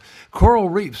wrong. Coral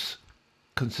reefs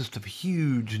consist of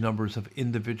huge numbers of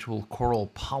individual coral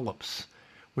polyps,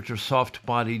 which are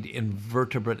soft-bodied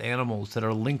invertebrate animals that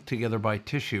are linked together by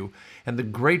tissue. And the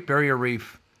Great Barrier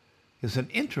Reef is an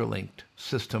interlinked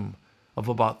system of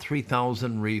about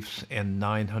 3,000 reefs and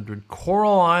 900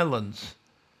 coral islands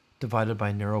divided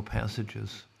by narrow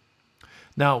passages.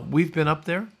 Now, we've been up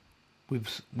there.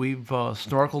 We've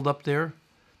snorkeled up there.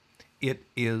 It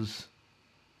is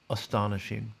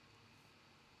astonishing.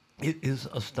 It is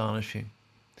astonishing.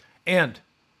 And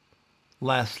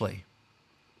lastly,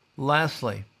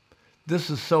 this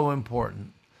is so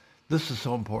important.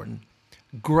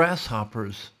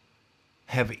 Grasshoppers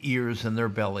have ears in their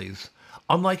bellies.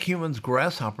 Unlike humans,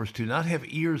 grasshoppers do not have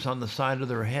ears on the side of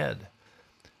their head.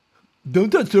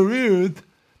 Don't touch their ears.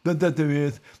 Don't touch their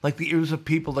ears. Like the ears of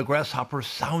people, the grasshopper's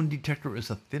sound detector is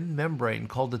a thin membrane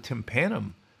called the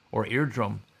tympanum, or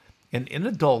eardrum. And in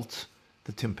adults,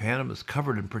 the tympanum is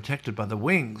covered and protected by the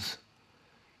wings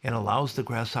and allows the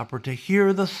grasshopper to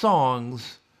hear the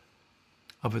songs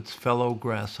of its fellow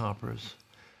grasshoppers.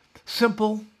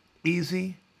 Simple,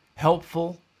 easy,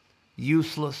 helpful,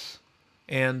 useless,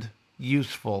 and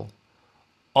useful,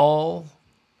 all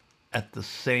at the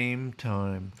same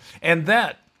time. And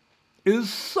that is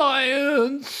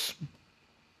science,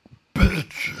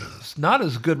 bitches. Not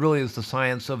as good, really, as the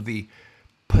science of the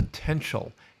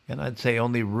potential, and I'd say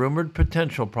only rumored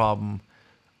potential problem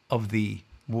of the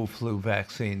WuFlu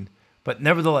vaccine, but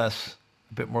nevertheless,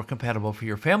 a bit more compatible for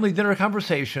your family dinner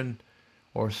conversation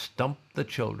or stump the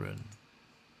children.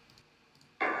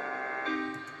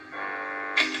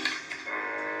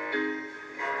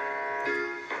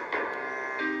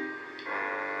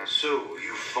 So,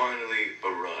 you finally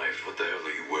arrived. What the hell are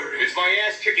you wearing? It's my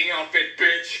ass-kicking outfit,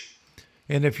 bitch!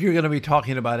 And if you're going to be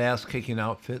talking about ass-kicking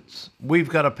outfits, we've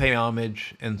got to pay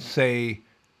homage and say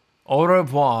au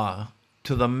revoir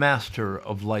to the master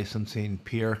of licensing,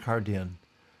 Pierre Cardin,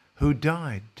 who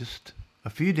died just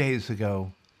a few days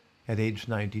ago at age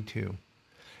 92.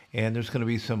 And there's going to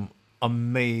be some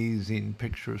amazing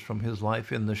pictures from his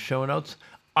life in the show notes.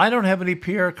 I don't have any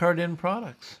Pierre Cardin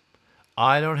products.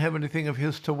 I don't have anything of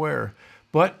his to wear.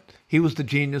 But he was the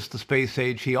genius, the space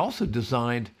age. He also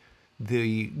designed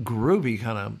the groovy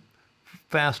kind of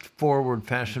fast-forward,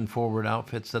 fashion-forward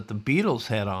outfits that the Beatles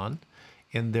had on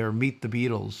in their Meet the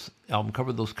Beatles album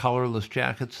cover, those collarless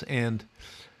jackets, and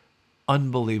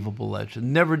unbelievable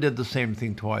legend. Never did the same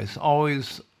thing twice.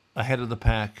 Always ahead of the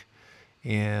pack,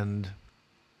 and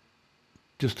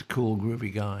just a cool,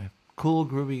 groovy guy. Cool,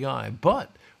 groovy guy.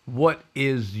 But what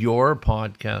is your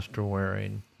podcaster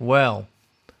wearing? Well,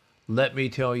 let me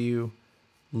tell you.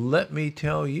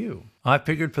 I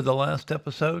figured for the last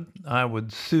episode I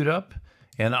would suit up,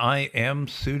 and I am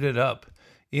suited up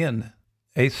in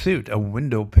a suit, a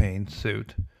window pane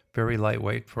suit, very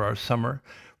lightweight for our summer,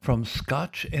 from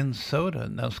Scotch and Soda.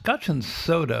 Now, Scotch and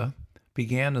Soda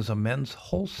began as a men's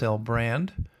wholesale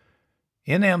brand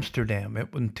in Amsterdam.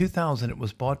 In 2000, it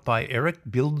was bought by Eric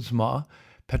Bildsma,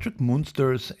 Patrick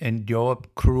Munsters, and Joop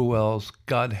Cruels.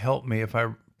 God help me if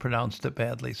I pronounced it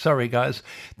badly. Sorry, guys.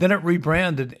 Then it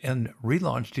rebranded and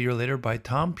relaunched a year later by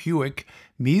Tom Puick,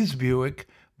 Mies Buick,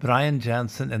 Brian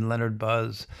Jansen, and Leonard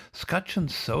Buzz. Scotch and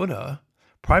Soda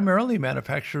primarily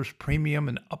manufactures premium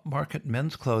and upmarket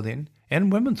men's clothing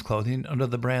and women's clothing under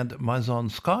the brand Maison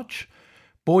Scotch,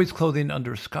 boys' clothing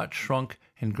under Scotch Shrunk,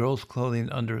 and girls'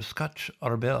 clothing under Scotch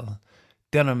Arbel,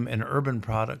 denim and urban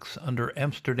products under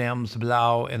Amsterdam's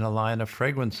Blauw, and a line of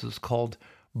fragrances called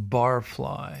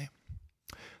Barfly.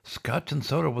 Scotch and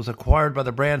Soda was acquired by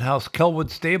the brand house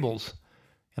Kelwood Stables,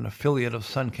 an affiliate of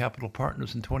Sun Capital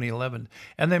Partners, in 2011,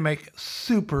 and they make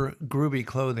super groovy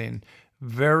clothing,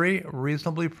 very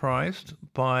reasonably priced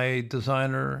by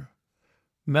designer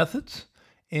methods,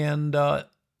 and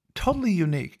totally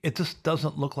unique. It just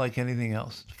doesn't look like anything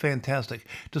else. It's fantastic.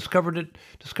 Discovered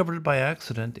it by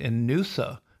accident in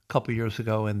Noosa a couple years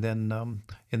ago, and then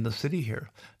in the city here.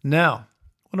 Now,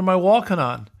 what am I walking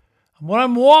on?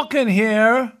 I'm walking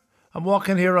here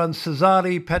on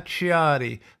Cesare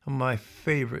Pacciati, my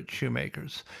favorite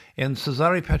shoemakers. And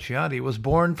Cesare Pacciati was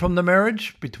born from the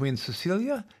marriage between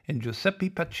Cecilia and Giuseppe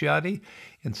Pacciati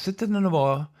in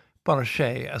Cittadinova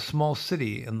Parache, a small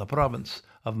city in the province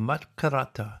of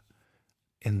Macerata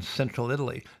in central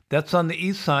Italy. That's on the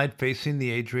east side facing the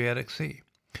Adriatic Sea.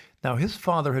 Now, his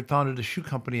father had founded a shoe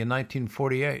company in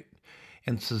 1948,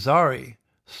 and Cesare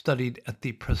studied at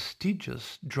the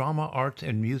prestigious Drama, Art,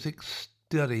 and Music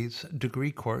Studies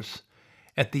degree course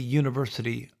at the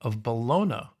University of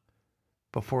Bologna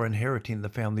before inheriting the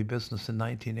family business in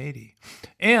 1980.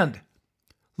 And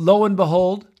lo and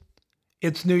behold,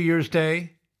 it's New Year's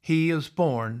Day. He is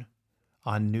born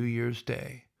on New Year's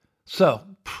Day. So,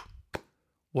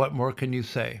 what more can you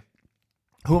say?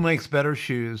 Who makes better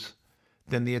shoes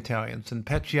than the Italians? And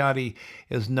Pacciati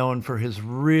is known for his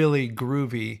really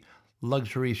groovy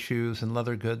luxury shoes and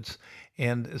leather goods,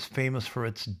 and is famous for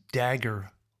its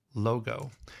dagger logo.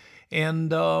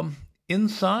 And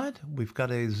inside, we've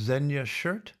got a Zegna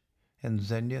shirt and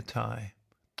Zegna tie.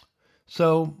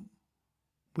 So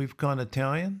we've gone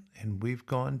Italian and we've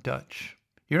gone Dutch.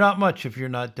 You're not much if you're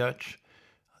not Dutch.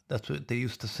 That's what they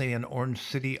used to say in Orange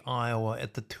City, Iowa,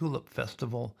 at the Tulip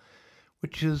Festival,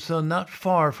 which is not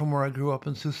far from where I grew up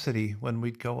in Sioux City when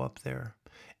we'd go up there.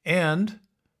 And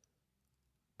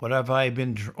what's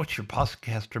your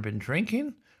podcaster been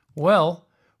drinking? Well,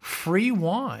 free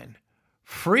wine.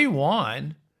 Free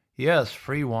wine? Yes,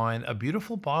 free wine. A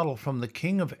beautiful bottle from the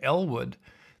King of Elwood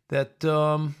that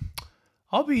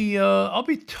I'll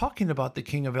be talking about the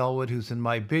King of Elwood, who's in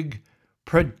my big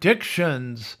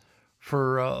predictions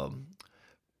for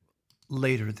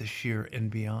later this year and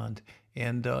beyond.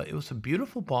 And it was a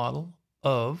beautiful bottle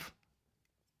of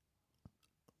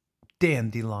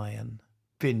Dandelion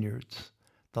Vineyards,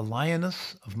 the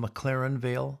Lioness of McLaren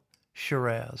Vale,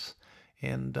 Shiraz.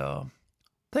 And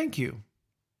thank you,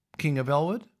 King of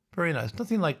Elwood. Very nice.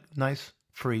 Nothing like nice,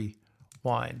 free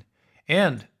wine.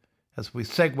 And as we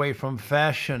segue from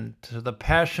fashion to the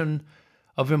passion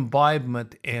of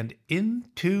imbibement and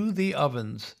into the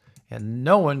ovens, and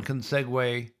no one can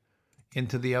segue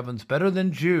into the ovens better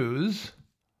than Jews.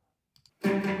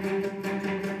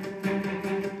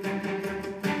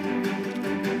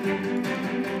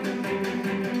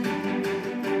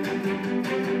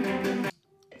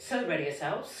 So ready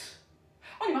yourselves.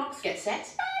 On your marks, get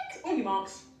set. On your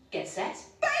marks. Get set.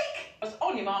 Bake. That's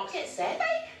on your marks. Get set.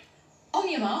 Bake. On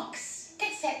your marks.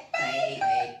 Get set. Bake.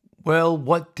 Well,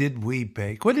 what did we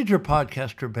bake? What did your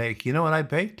podcaster bake? You know what I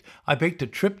baked? I baked a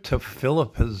trip to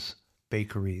Philippa's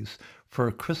Bakeries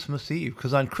for Christmas Eve.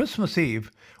 Because on Christmas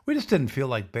Eve, we just didn't feel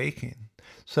like baking.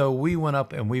 So we went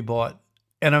up and we bought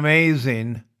an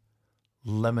amazing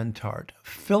lemon tart.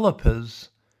 Philippa's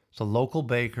is a local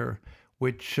baker,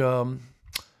 which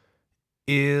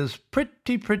is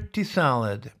pretty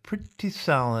solid.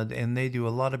 And they do a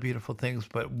lot of beautiful things.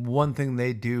 But one thing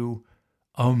they do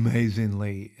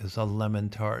amazingly is a lemon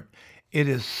tart. It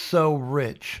is so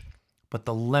rich, but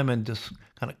the lemon just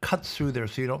kind of cuts through there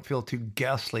so you don't feel too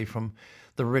ghastly from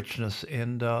the richness.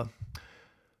 And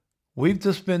we've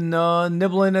just been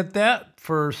nibbling at that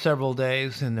for several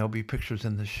days, and there'll be pictures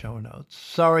in the show notes.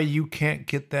 Sorry you can't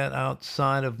get that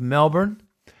outside of Melbourne,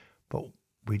 but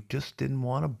we just didn't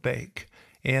want to bake.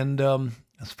 And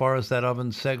as far as that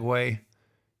oven segue,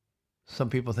 some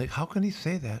people think, how can he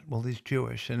say that? Well, he's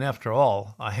Jewish. And after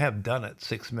all, I have done it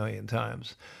 6 million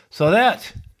times. So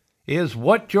that is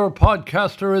what your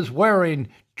podcaster is wearing,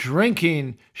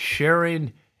 drinking,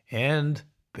 sharing, and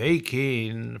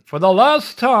baking for the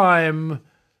last time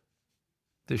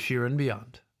this year and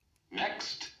beyond.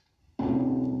 Next,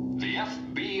 the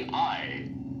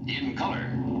FBI in color.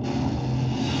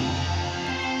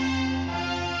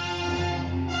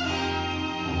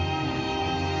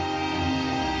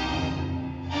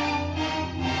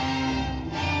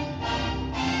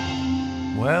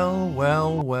 Well.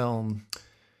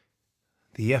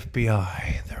 The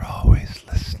FBI, they're always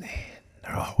listening.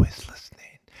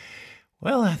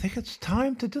 Well, I think it's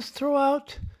time to just throw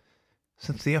out,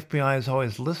 since the FBI is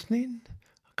always listening,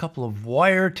 a couple of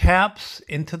wiretaps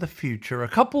into the future, a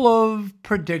couple of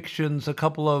predictions, a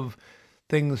couple of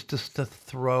things just to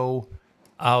throw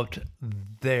out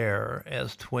there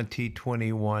as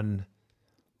 2021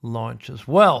 launches.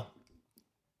 Well,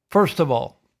 first of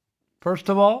all,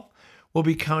 we'll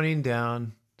be counting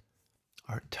down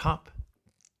our top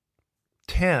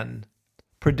 10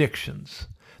 predictions.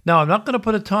 Now, I'm not going to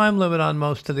put a time limit on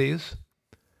most of these.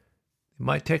 It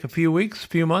might take a few weeks,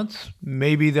 few months.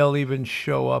 Maybe they'll even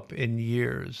show up in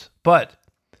years. But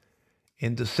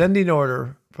in descending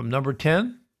order from number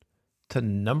 10 to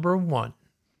number 1.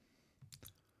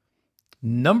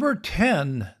 Number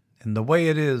 10, in the way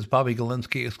it is, Bobby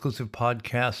Galinsky exclusive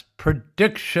podcast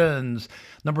predictions.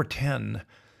 Number 10,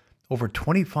 over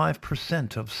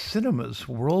 25% of cinemas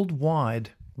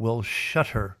worldwide will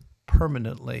shutter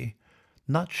permanently.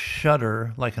 Not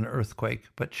shudder like an earthquake,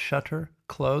 but shutter,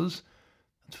 close.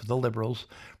 That's for the liberals.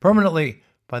 Permanently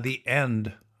by the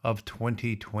end of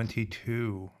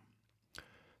 2022.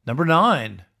 Number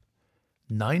 9,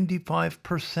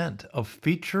 95% of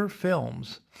feature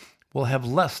films will have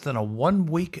less than a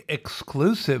 1-week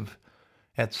exclusive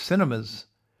at cinemas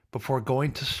before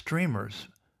going to streamers.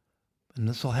 And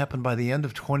this will happen by the end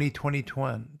of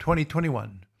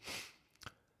 2021.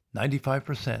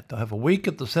 95%. They'll have a week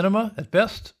at the cinema at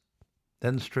best,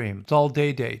 then stream. It's all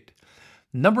day date.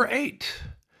 Number 8,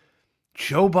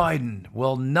 Joe Biden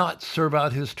will not serve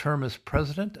out his term as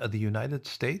president of the United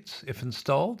States if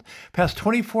installed past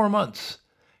 24 months,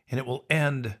 and it will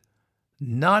end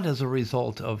not as a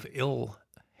result of ill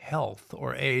health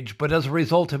or age, but as a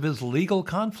result of his legal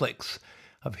conflicts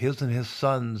of his and his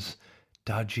son's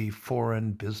dodgy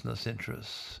foreign business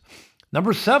interests.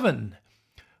 Number 7,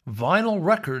 vinyl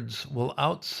records will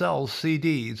outsell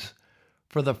CDs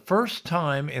for the first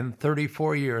time in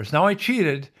 34 years. Now, I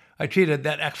cheated.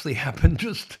 That actually happened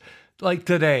just like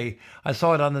today. I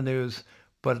saw it on the news,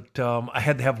 but I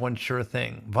had to have one sure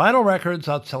thing. Vinyl records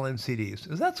outselling CDs.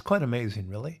 That's quite amazing,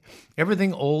 really.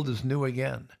 Everything old is new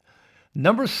again.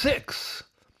 Number 6,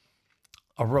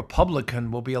 a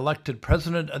Republican will be elected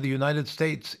president of the United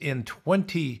States in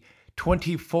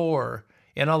 2024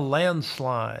 in a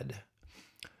landslide.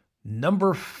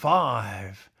 Number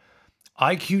 5,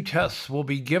 IQ tests will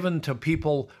be given to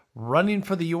people running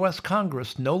for the U.S.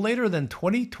 Congress no later than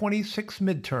 2026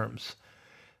 midterms.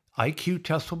 IQ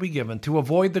tests will be given to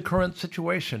avoid the current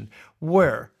situation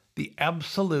where the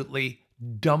absolutely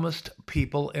dumbest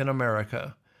people in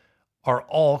America are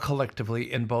all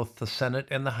collectively in both the Senate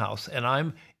and the House. And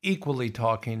I'm equally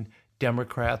talking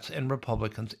Democrats and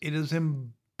Republicans. It is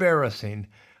embarrassing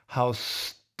how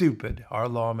stupid our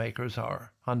lawmakers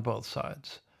are on both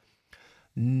sides.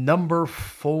 Number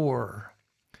 4,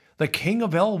 the King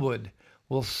of Elwood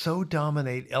will so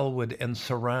dominate Elwood and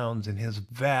surrounds in his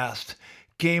vast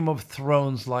Game of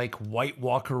Thrones-like White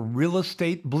Walker real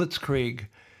estate blitzkrieg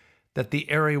that the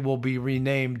area will be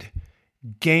renamed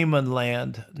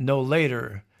Gaimanland no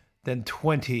later than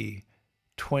 2024.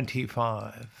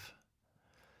 25.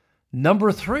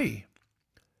 Number 3,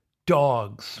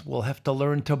 dogs will have to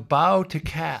learn to bow to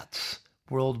cats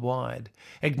worldwide,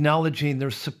 acknowledging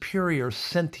their superior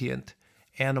sentient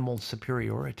animal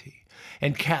superiority.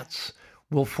 And cats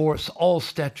will force all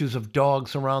statues of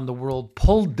dogs around the world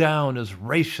pulled down as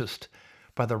racist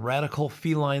by the radical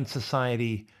feline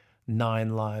society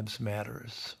 9 Lives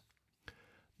Matters.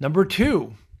 Number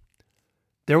 2,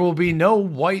 there will be no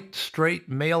white, straight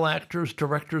male actors,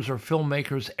 directors, or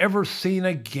filmmakers ever seen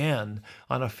again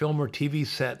on a film or TV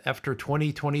set after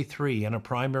 2023 in a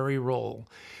primary role.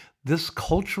 This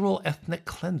cultural ethnic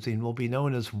cleansing will be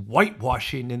known as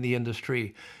whitewashing in the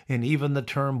industry, and even the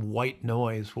term white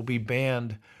noise will be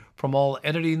banned from all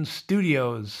editing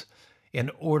studios in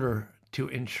order to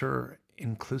ensure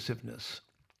inclusiveness.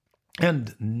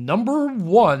 And number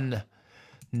one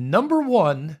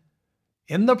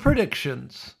in the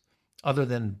predictions, other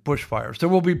than bushfires. There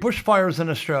will be bushfires in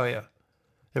Australia.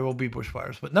 There will be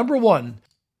bushfires. But number 1,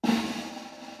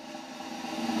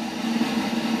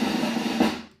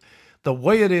 the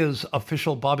Way It Is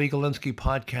official Bobby Galinsky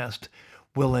podcast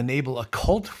will enable a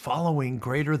cult following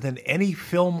greater than any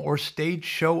film or stage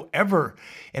show ever,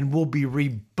 and will be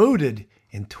rebooted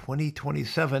in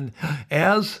 2027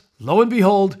 as, lo and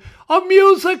behold, a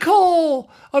musical!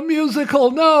 A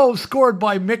musical, no, scored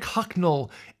by Mick Hucknall,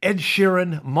 Ed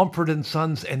Sheeran, Mumford &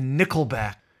 Sons, and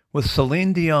Nickelback, with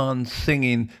Celine Dion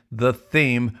singing the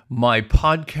theme, My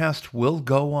Podcast Will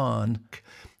Go On,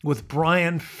 with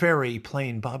Brian Ferry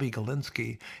playing Bobby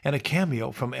Galinsky, and a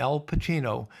cameo from Al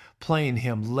Pacino playing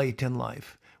him late in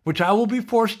life, which I will be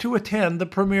forced to attend the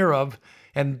premiere of,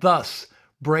 and thus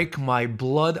break my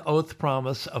blood oath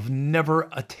promise of never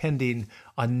attending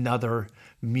another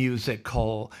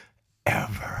musical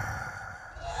ever.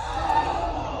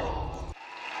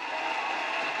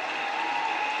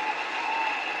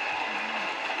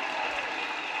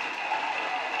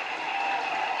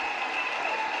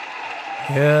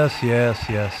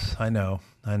 Yes. I know.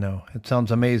 It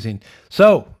sounds amazing.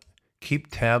 So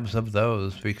keep tabs of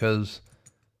those, because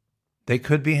they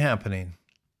could be happening.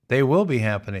 They will be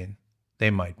happening. They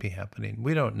might be happening.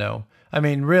 We don't know. I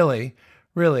mean, really,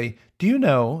 do you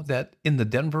know that in the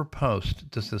Denver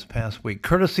Post just this past week,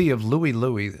 courtesy of Louie,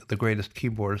 the greatest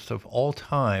keyboardist of all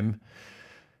time,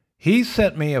 he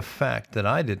sent me a fact that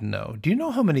I didn't know. Do you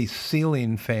know how many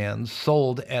ceiling fans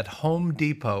sold at Home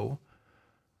Depot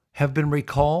have been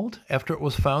recalled after it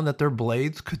was found that their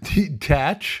blades could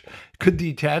detach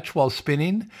while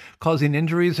spinning, causing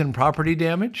injuries and property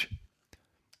damage?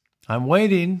 I'm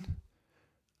waiting.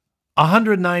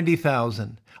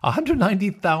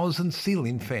 190,000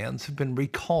 ceiling fans have been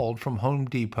recalled from Home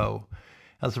Depot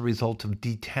as a result of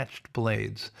detached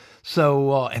blades.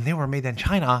 So, and they were made in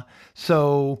China.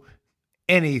 So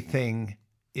anything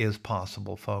is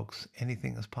possible, folks.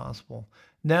 Anything is possible.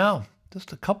 Now,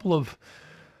 just a couple of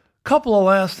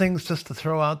last things just to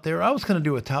throw out there. I was going to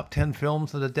do a top 10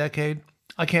 films of the decade.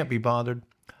 I can't be bothered.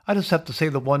 I just have to say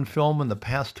the one film in the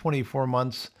past 24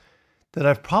 months that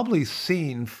I've probably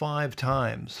seen 5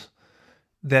 times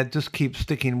that just keeps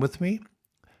sticking with me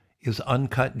is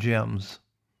Uncut Gems,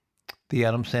 the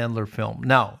Adam Sandler film.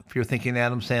 Now, if you're thinking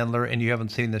Adam Sandler and you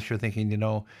haven't seen this, you're thinking,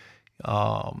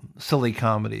 silly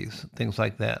comedies, things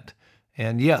like that.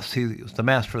 And yes, he was the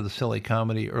master of the silly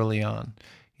comedy early on,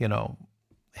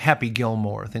 Happy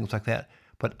Gilmore, things like that.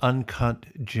 But Uncut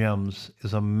Gems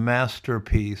is a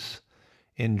masterpiece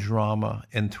in drama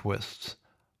and twists.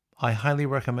 I highly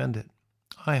recommend it.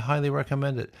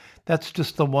 That's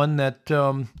just the one that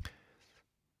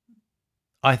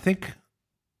I think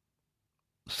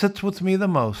sits with me the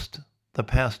most the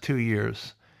past 2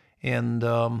 years, and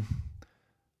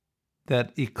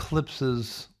that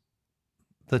eclipses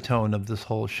the tone of this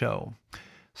whole show.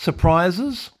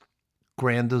 Surprises?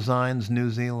 Grand Designs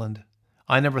New Zealand.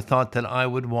 I never thought that I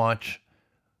would watch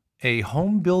a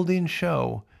home building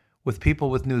show with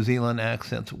people with New Zealand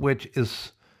accents, which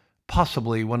is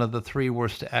possibly one of the 3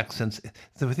 worst accents,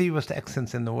 the 3 worst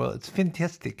accents in the world. It's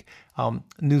fantastic.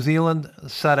 New Zealand,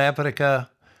 South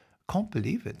Africa, can't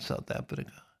believe it, South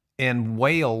Africa, and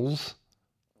Wales,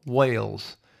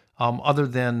 other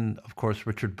than, of course,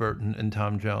 Richard Burton and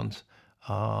Tom Jones.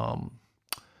 But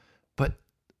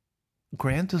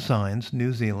Grand Designs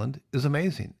New Zealand is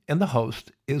amazing, and the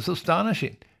host is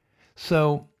astonishing.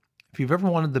 So if you've ever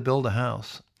wanted to build a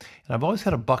house, and I've always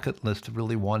had a bucket list of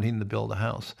really wanting to build a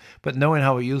house, but knowing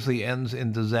how it usually ends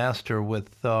in disaster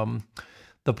with the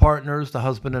partners, the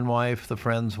husband and wife, the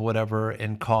friends, whatever,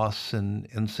 and costs and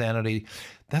insanity,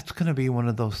 that's going to be one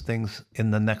of those things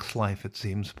in the next life, it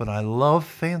seems. But I love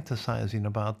fantasizing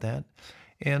about that.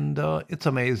 And it's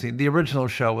amazing. The original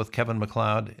show with Kevin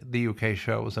MacLeod, the UK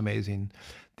show, was amazing.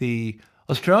 The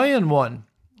Australian one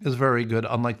is very good,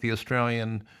 unlike the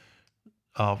Australian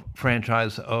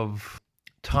franchise of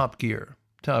Top Gear.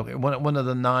 One of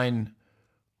the 9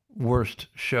 worst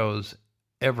shows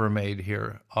ever made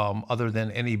here, other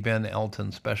than any Ben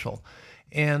Elton special.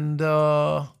 And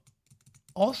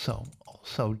also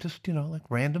just, like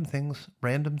random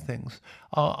things.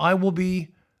 I will be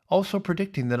also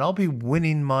predicting that I'll be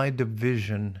winning my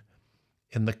division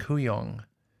in the Kooyong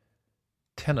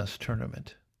tennis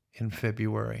tournament in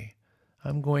February.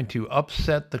 I'm going to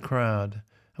upset the crowd.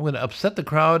 I'm going to upset the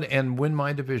crowd and win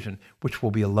my division, which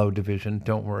will be a low division.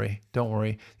 Don't worry.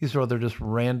 These are other just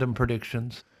random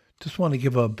predictions. Just want to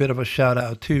give a bit of a shout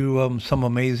out to some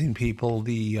amazing people.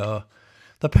 The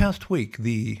past week,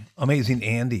 the amazing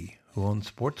Andy, who owns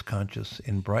Sports Conscious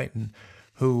in Brighton,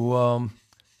 who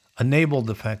enabled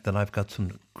the fact that I've got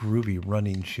some groovy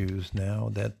running shoes now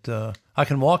that I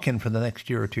can walk in for the next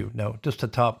year or two. No, just a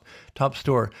top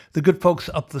store. The good folks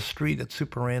up the street at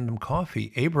Super Random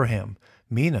Coffee, Abraham,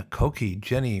 Mina, Koki,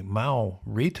 Jenny, Mao,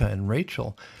 Rita, and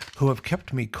Rachel, who have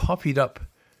kept me coffeed up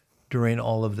during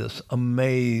all of this.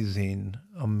 Amazing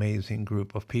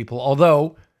group of people.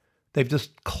 Although they've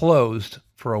just closed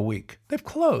for a week. They've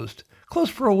closed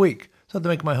for a week. So I have to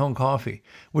make my own coffee,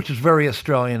 which is very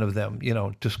Australian of them,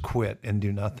 just quit and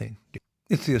do nothing.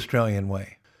 It's the Australian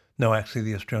way. No, actually,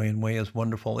 the Australian way is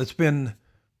wonderful. It's been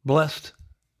blessed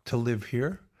to live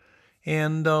here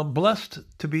and blessed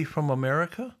to be from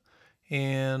America,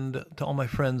 and to all my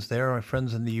friends there, my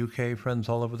friends in the UK, friends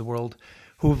all over the world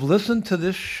who have listened to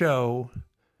this show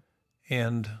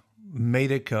and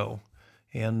made it go.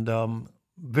 And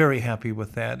very happy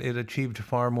with that. It achieved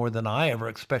far more than I ever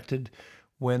expected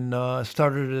when I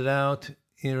started it out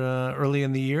early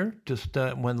in the year, just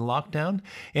when lockdown.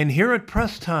 And here at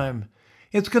press time,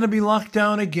 it's going to be locked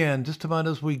down again, just about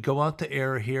as we go out to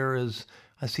air here, as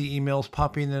I see emails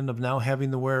popping in of now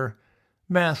having to wear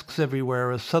masks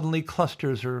everywhere, as suddenly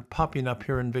clusters are popping up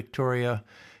here in Victoria,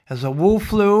 as a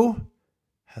WuFlu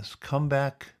has come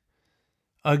back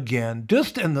again,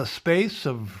 just in the space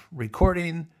of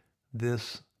recording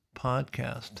this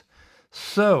podcast.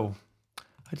 So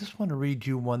I just want to read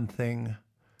you one thing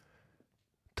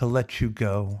to let you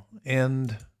go,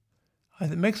 and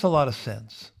it makes a lot of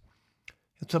sense.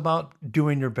 It's about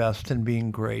doing your best and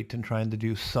being great and trying to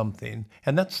do something,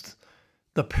 and that's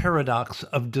the paradox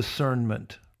of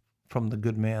discernment from the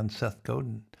good man Seth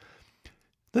Godin.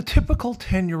 The typical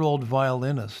 10-year-old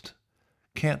violinist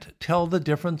can't tell the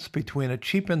difference between a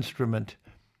cheap instrument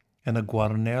and a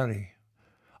guarneri.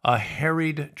 A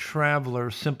harried traveler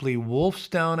simply wolfs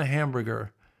down a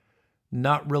hamburger,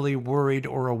 not really worried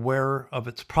or aware of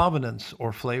its provenance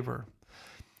or flavor.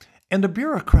 And a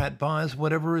bureaucrat buys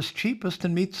whatever is cheapest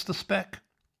and meets the spec,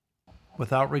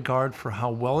 without regard for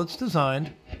how well it's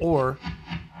designed or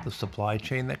the supply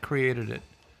chain that created it.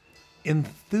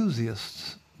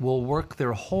 Enthusiasts will work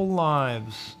their whole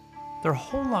lives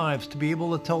to be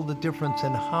able to tell the difference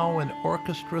in how an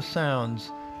orchestra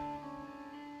sounds,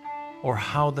 or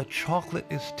how the chocolate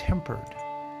is tempered,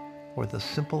 or the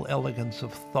simple elegance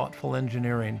of thoughtful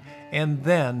engineering. And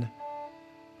then,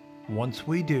 once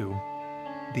we do,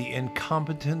 the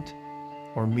incompetent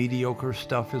or mediocre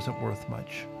stuff isn't worth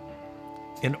much.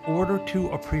 In order to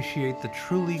appreciate the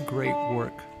truly great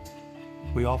work,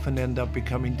 we often end up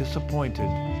becoming disappointed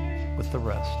with the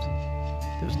rest.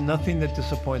 There's nothing that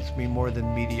disappoints me more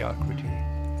than mediocrity.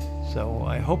 So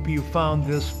I hope you found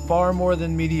this far more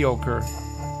than mediocre.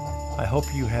 I hope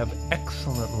you have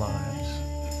excellent lives.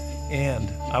 And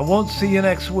I won't see you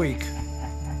next week,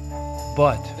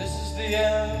 but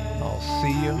I'll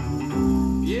see you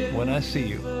when I see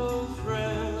you.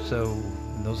 So,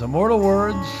 in those immortal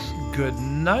words, good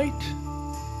night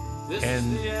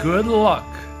and good luck.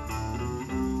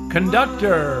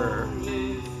 Conductor,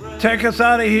 take us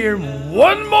out of here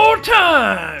one more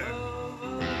time.